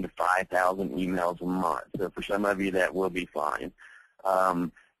can send to 5,000 emails a month. So for some of you, that will be fine.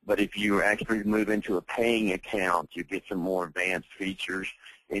 But if you actually move into a paying account, you get some more advanced features,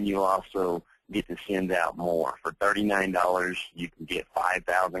 and you also get to send out more. For $39, you can get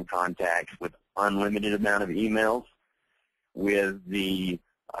 5,000 contacts with unlimited amount of emails. With the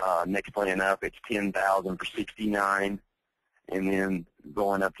next plan up, it's 10,000 for $69, and then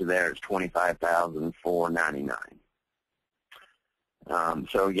going up to there, it's 25,000 for $99.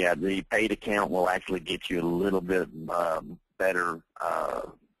 So yeah, the paid account will actually get you a little bit better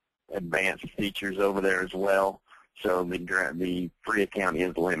advanced features over there as well. So the free account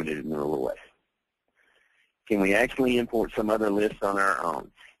is limited in a little way. Can we actually import some other lists on our own?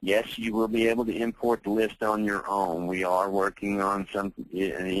 Yes, you will be able to import the list on your own. We are working on an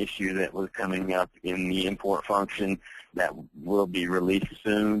issue that was coming up in the import function that will be released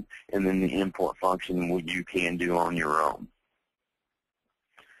soon, and then the import function you can do on your own.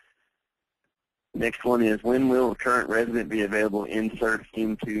 Next one is, when will the current resident be available to insert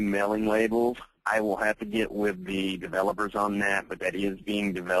into mailing labels? I will have to get with the developers on that, but that is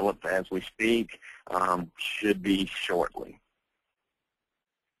being developed as we speak. Should be shortly.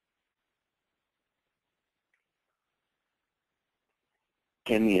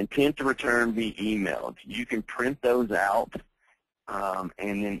 Can the intent to return be emailed? You can print those out and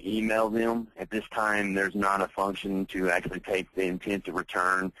then email them. At this time, there's not a function to actually take the intent to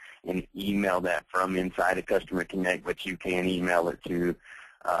return and email that from inside of Customer Connect, but you can email it to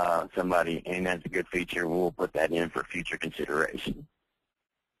somebody, and that's a good feature. We'll put that in for future consideration.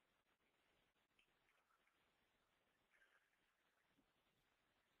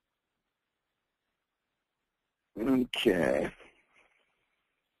 Okay.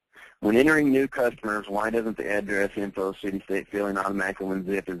 When entering new customers, why doesn't the address, info, city, state fill in automatically when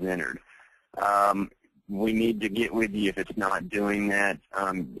zip is entered? We need to get with you if it's not doing that.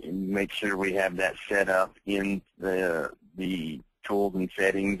 Make sure we have that set up in the tools and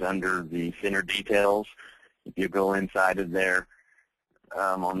settings under the center details. If you go inside of there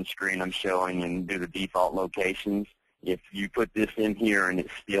on the screen I'm showing and do the default locations, if you put this in here and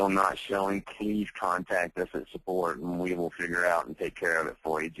it's still not showing, please contact us at support and we will figure out and take care of it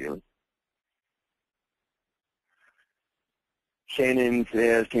for you, Julie. Shannon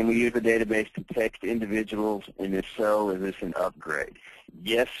says, can we use the database to text individuals, and if so, is this an upgrade?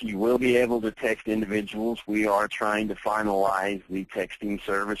 Yes, you will be able to text individuals. We are trying to finalize the texting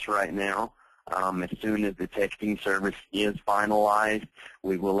service right now. As soon as the texting service is finalized,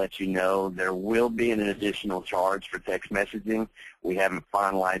 we will let you know. There will be an additional charge for text messaging. We haven't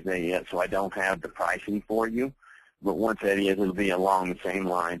finalized that yet, so I don't have the pricing for you. But once that is, it'll be along the same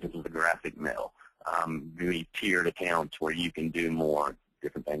lines as the graphic mail. Really tiered accounts where you can do more,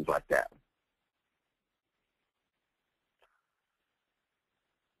 different things like that.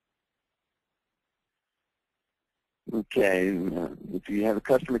 Okay, if you have a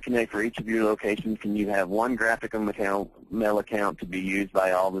Customer Connect for each of your locations, can you have one graphic mail account to be used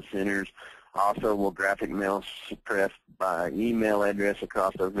by all the centers? Also, will graphic mail suppressed by email address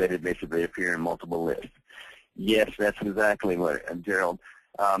across those databases they appear in multiple lists? Yes, that's exactly what, Gerald.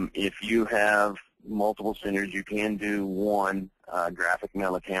 If you have multiple centers, you can do one graphic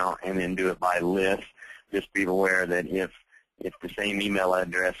mail account and then do it by list. Just be aware that if the same email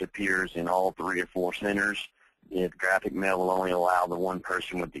address appears in all 3 or 4 centers, graphic mail will only allow the one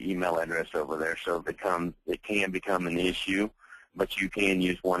person with the email address over there, so it can become an issue, but you can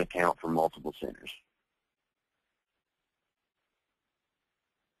use one account for multiple centers.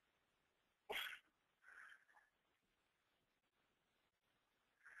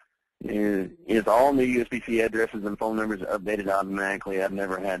 Is all new USB-C addresses and phone numbers updated automatically? I've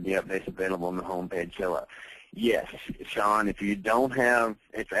never had the updates available on the home page show up. Yes, Sean, if you don't have,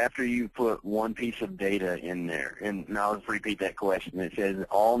 it's after you put one piece of data in there, and now let's repeat that question. It says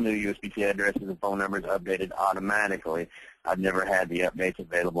all new USB-C addresses and phone numbers updated automatically. I've never had the updates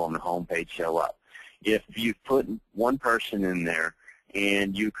available on the home page show up. If you put one person in there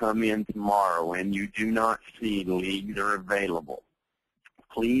and you come in tomorrow and you do not see the leads are available,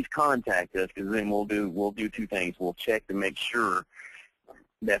 please contact us, because then we'll do two things. We'll check to make sure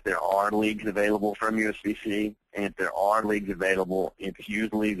that there are leagues available from USB-C, and if there are leagues available, it's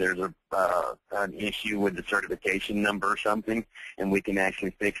usually there's an issue with the certification number or something, and we can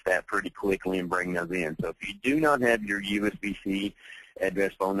actually fix that pretty quickly and bring those in. So if you do not have your USB-C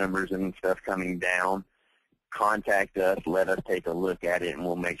address, phone numbers, and stuff coming down, contact us, let us take a look at it, and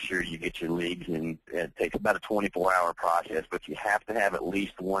we'll make sure you get your leagues. And it takes about a 24-hour process, but you have to have at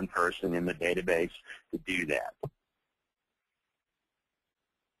least one person in the database to do that.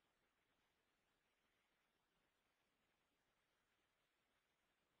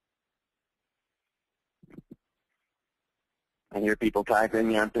 I hear people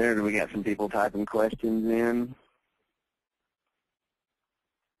typing out there. Do we got some people typing questions in?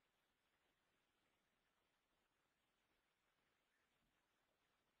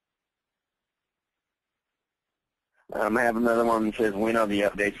 I have another one that says, when are the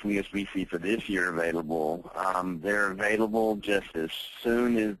updates from USB-C for this year available? They're available just as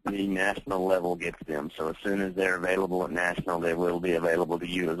soon as the national level gets them. So as soon as they're available at national, they will be available to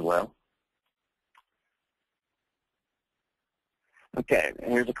you as well. Okay,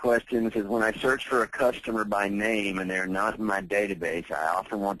 here's a question. It says, when I search for a customer by name and they're not in my database, I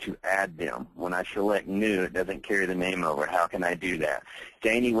often want to add them. When I select new, it doesn't carry the name over. How can I do that?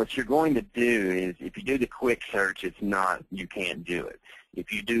 Janie, what you're going to do is, if you do the quick search, you can't do it.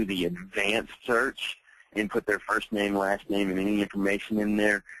 If you do the advanced search and put their first name, last name, and any information in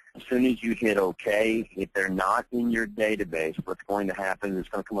there, as soon as you hit OK, if they're not in your database, what's going to happen is it's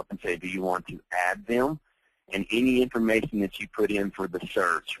going to come up and say, do you want to add them? And any information that you put in for the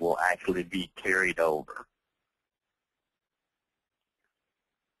search will actually be carried over.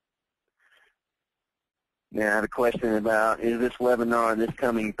 Now, the question about, is this webinar this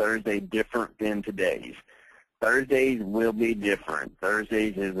coming Thursday different than today's? Thursdays will be different.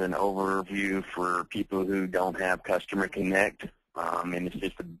 Thursdays is an overview for people who don't have Customer Connect, and it's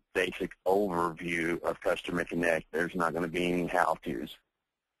just a basic overview of Customer Connect. There's not going to be any how-tos.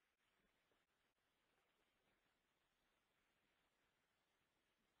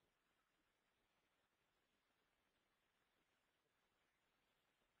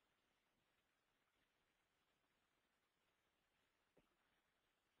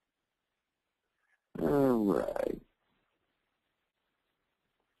 All right.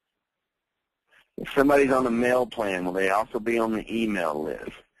 If somebody's on a mail plan, will they also be on the email list?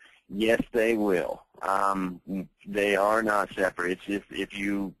 Yes, they will. They are not separate. It's just if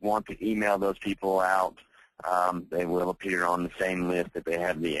you want to email those people out, they will appear on the same list that they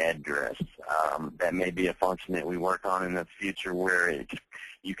have the address. That may be a function that we work on in the future where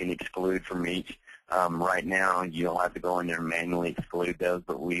you can exclude from each. Right now, you'll have to go in there and manually exclude those,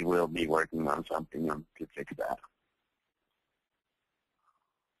 but we will be working on something to fix that.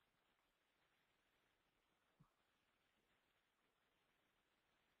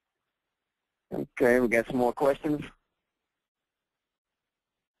 Okay, we got some more questions?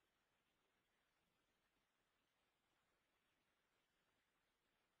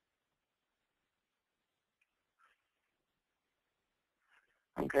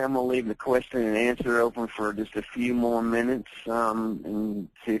 Okay, I'm going to leave the question and answer open for just a few more minutes and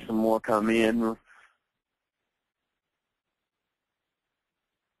see some more come in.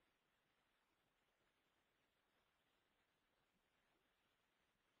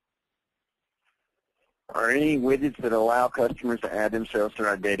 Are any widgets that allow customers to add themselves to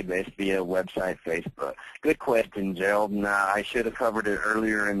our database via website, Facebook? Good question, Gerald. Now, I should have covered it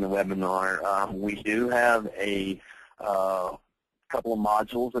earlier in the webinar. We do have a couple of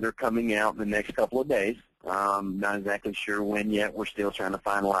modules that are coming out in the next couple of days. Not exactly sure when yet. We're still trying to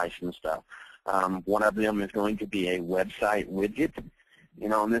finalize some stuff. One of them is going to be a website widget.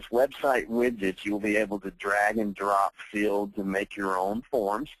 On this website widget, you'll be able to drag and drop fields and make your own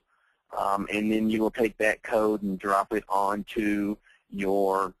forms. And then you will take that code and drop it onto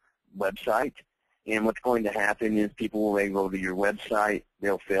your website. And what's going to happen is people will go to your website,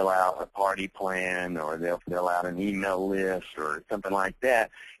 they'll fill out a party plan, or they'll fill out an email list or something like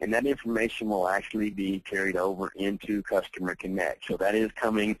that, and that information will actually be carried over into Customer Connect. So that is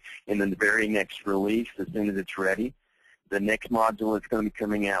coming in the very next release as soon as it's ready. The next module that's going to be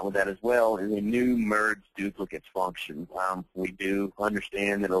coming out with that as well is a new merge duplicates function. We do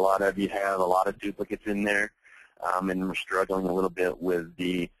understand that a lot of you have a lot of duplicates in there, and we're struggling a little bit with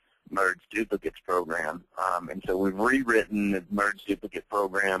the merge duplicates program. And so we've rewritten the merge duplicate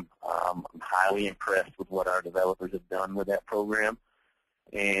program. I'm highly impressed with what our developers have done with that program.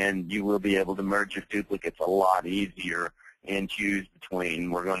 And you will be able to merge your duplicates a lot easier and choose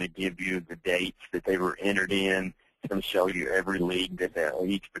between. We're going to give you the dates that they were entered in. It's going to show you every league that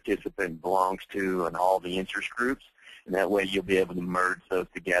each participant belongs to and all the interest groups. And that way you'll be able to merge those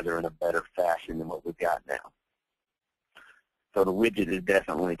together in a better fashion than what we've got now. So the widget is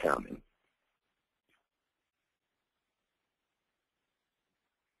definitely coming.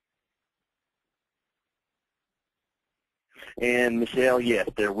 And Michelle, yes,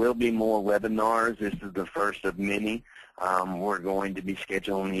 there will be more webinars. This is the first of many. We're going to be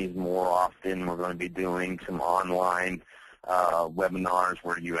scheduling these more often. We're going to be doing some online webinars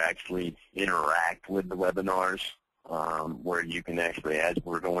where you actually interact with the webinars, where you can actually, as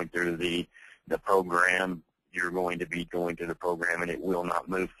we're going through the program, you're going to be going through the program, and it will not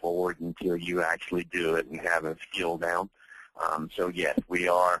move forward until you actually do it and have a skill down. So yes, we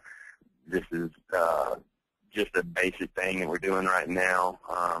are. This is just a basic thing that we're doing right now.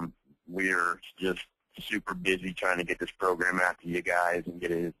 We're just super busy trying to get this program out to you guys and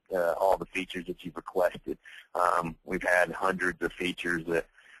get it, all the features that you've requested. We've had hundreds of features that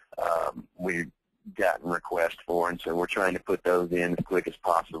we've gotten requests for, and so we're trying to put those in as quick as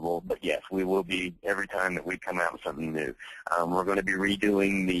possible. But yes, we will be every time that we come out with something new. We're going to be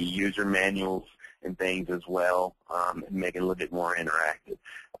redoing the user manuals and things as well, and make it a little bit more interactive.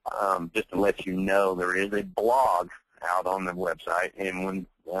 Just to let you know, there is a blog out on the website, and when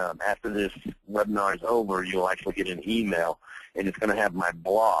after this webinar is over, you'll actually get an email, and it's going to have my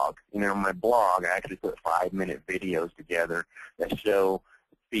blog. And on my blog, I actually put 5-minute videos together that show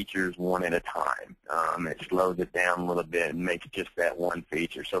features one at a time. It slows it down a little bit and makes just that one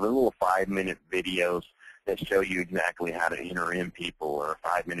feature. So the little 5-minute videos that show you exactly how to enter in people, or a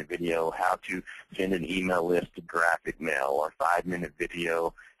 5-minute video how to send an email list to graphic mail, or a 5-minute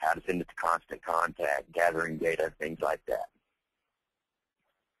video how to send it to Constant Contact, gathering data, things like that.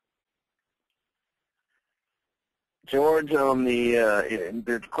 George, on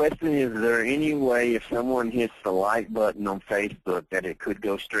the question is there any way if someone hits the like button on Facebook that it could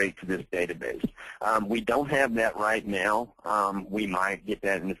go straight to this database? We don't have that right now. We might get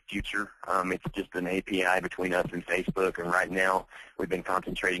that in the future. It's just an API between us and Facebook, and right now we've been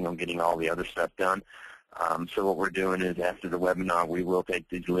concentrating on getting all the other stuff done. So what we're doing is after the webinar, we will take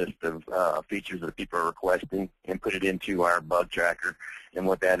these list of features that people are requesting and put it into our bug tracker. And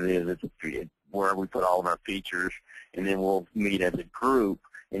what that is, it's where we put all of our features, and then we'll meet as a group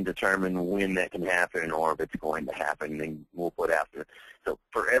and determine when that can happen or if it's going to happen, and then we'll put out there. So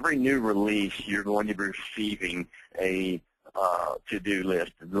for every new release, you're going to be receiving a to-do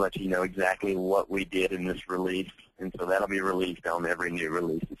list to let you know exactly what we did in this release, and so that'll be released on every new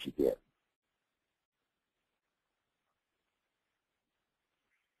release that you get.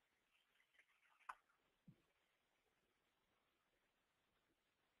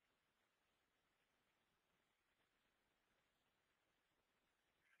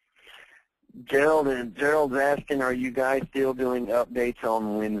 Gerald's asking, are you guys still doing updates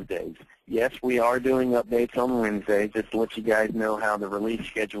on Wednesdays? Yes, we are doing updates on Wednesdays. Just to let you guys know how the release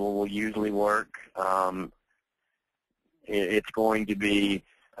schedule will usually work. It's going to be,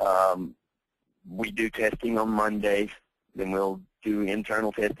 we do testing on Mondays, then we'll do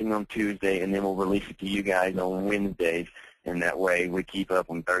internal testing on Tuesday, and then we'll release it to you guys on Wednesdays. And that way we keep up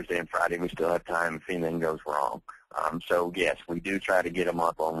on Thursday and Friday. We still have time if anything goes wrong. So, yes, we do try to get them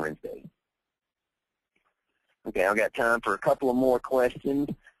up on Wednesdays. Okay, I've got time for a couple of more questions.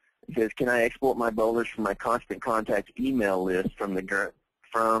 It says, can I export my bowlers from my Constant Contact email list to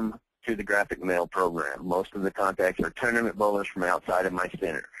the graphic mail program? Most of the contacts are tournament bowlers from outside of my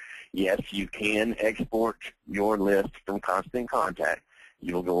center. Yes, you can export your list from Constant Contact.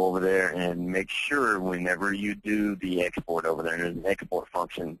 You'll go over there and make sure whenever you do the export over there, and there's an export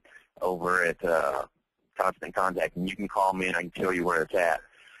function over at Constant Contact, and you can call me and I can tell you where it's at.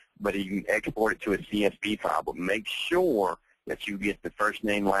 But you can export it to a CSV file, but make sure that you get the first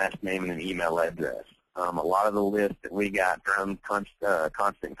name, last name, and an email address. A lot of the lists that we got from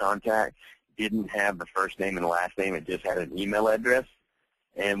Constant Contact didn't have the first name and last name. It just had an email address.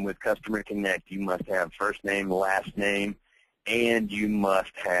 And with Customer Connect, you must have first name, last name, and you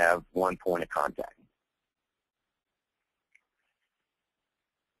must have one point of contact.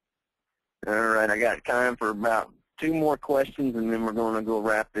 All right, I got time for about 2 more questions, and then we're going to go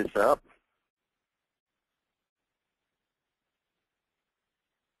wrap this up.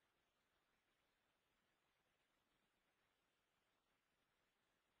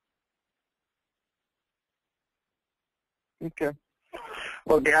 Okay.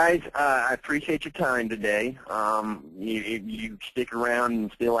 Well, guys, I appreciate your time today. If you stick around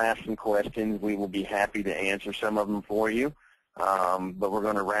and still ask some questions, we will be happy to answer some of them for you. But we're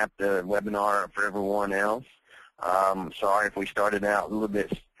going to wrap the webinar up for everyone else. Sorry if we started out a little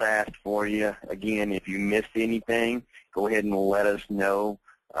bit fast for you. Again, if you missed anything, go ahead and let us know.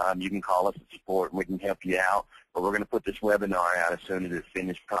 You can call us at support and we can help you out. But we're going to put this webinar out as soon as it's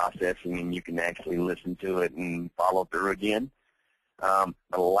finished processing and you can actually listen to it and follow through again.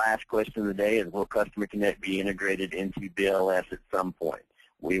 The last question of the day is, will Customer Connect be integrated into BLS at some point?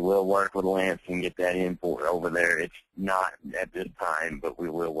 We will work with Lance and get that import over there. It's not at this time, but we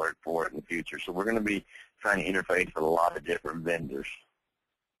will work for it in the future. So we're going to be trying to interface with a lot of different vendors.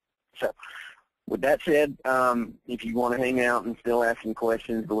 So with that said, if you want to hang out and still ask some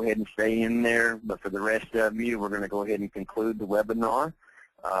questions, go ahead and stay in there. But for the rest of you, we're going to go ahead and conclude the webinar.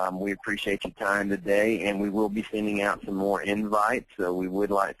 We appreciate your time today, and we will be sending out some more invites, so we would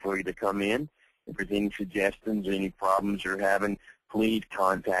like for you to come in. If there's any suggestions or any problems you're having, please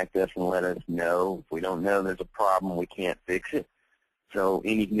contact us and let us know. If we don't know there's a problem, we can't fix it. So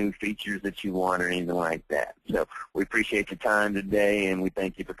any new features that you want or anything like that. So we appreciate your time today, and we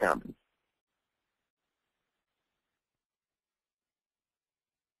thank you for coming.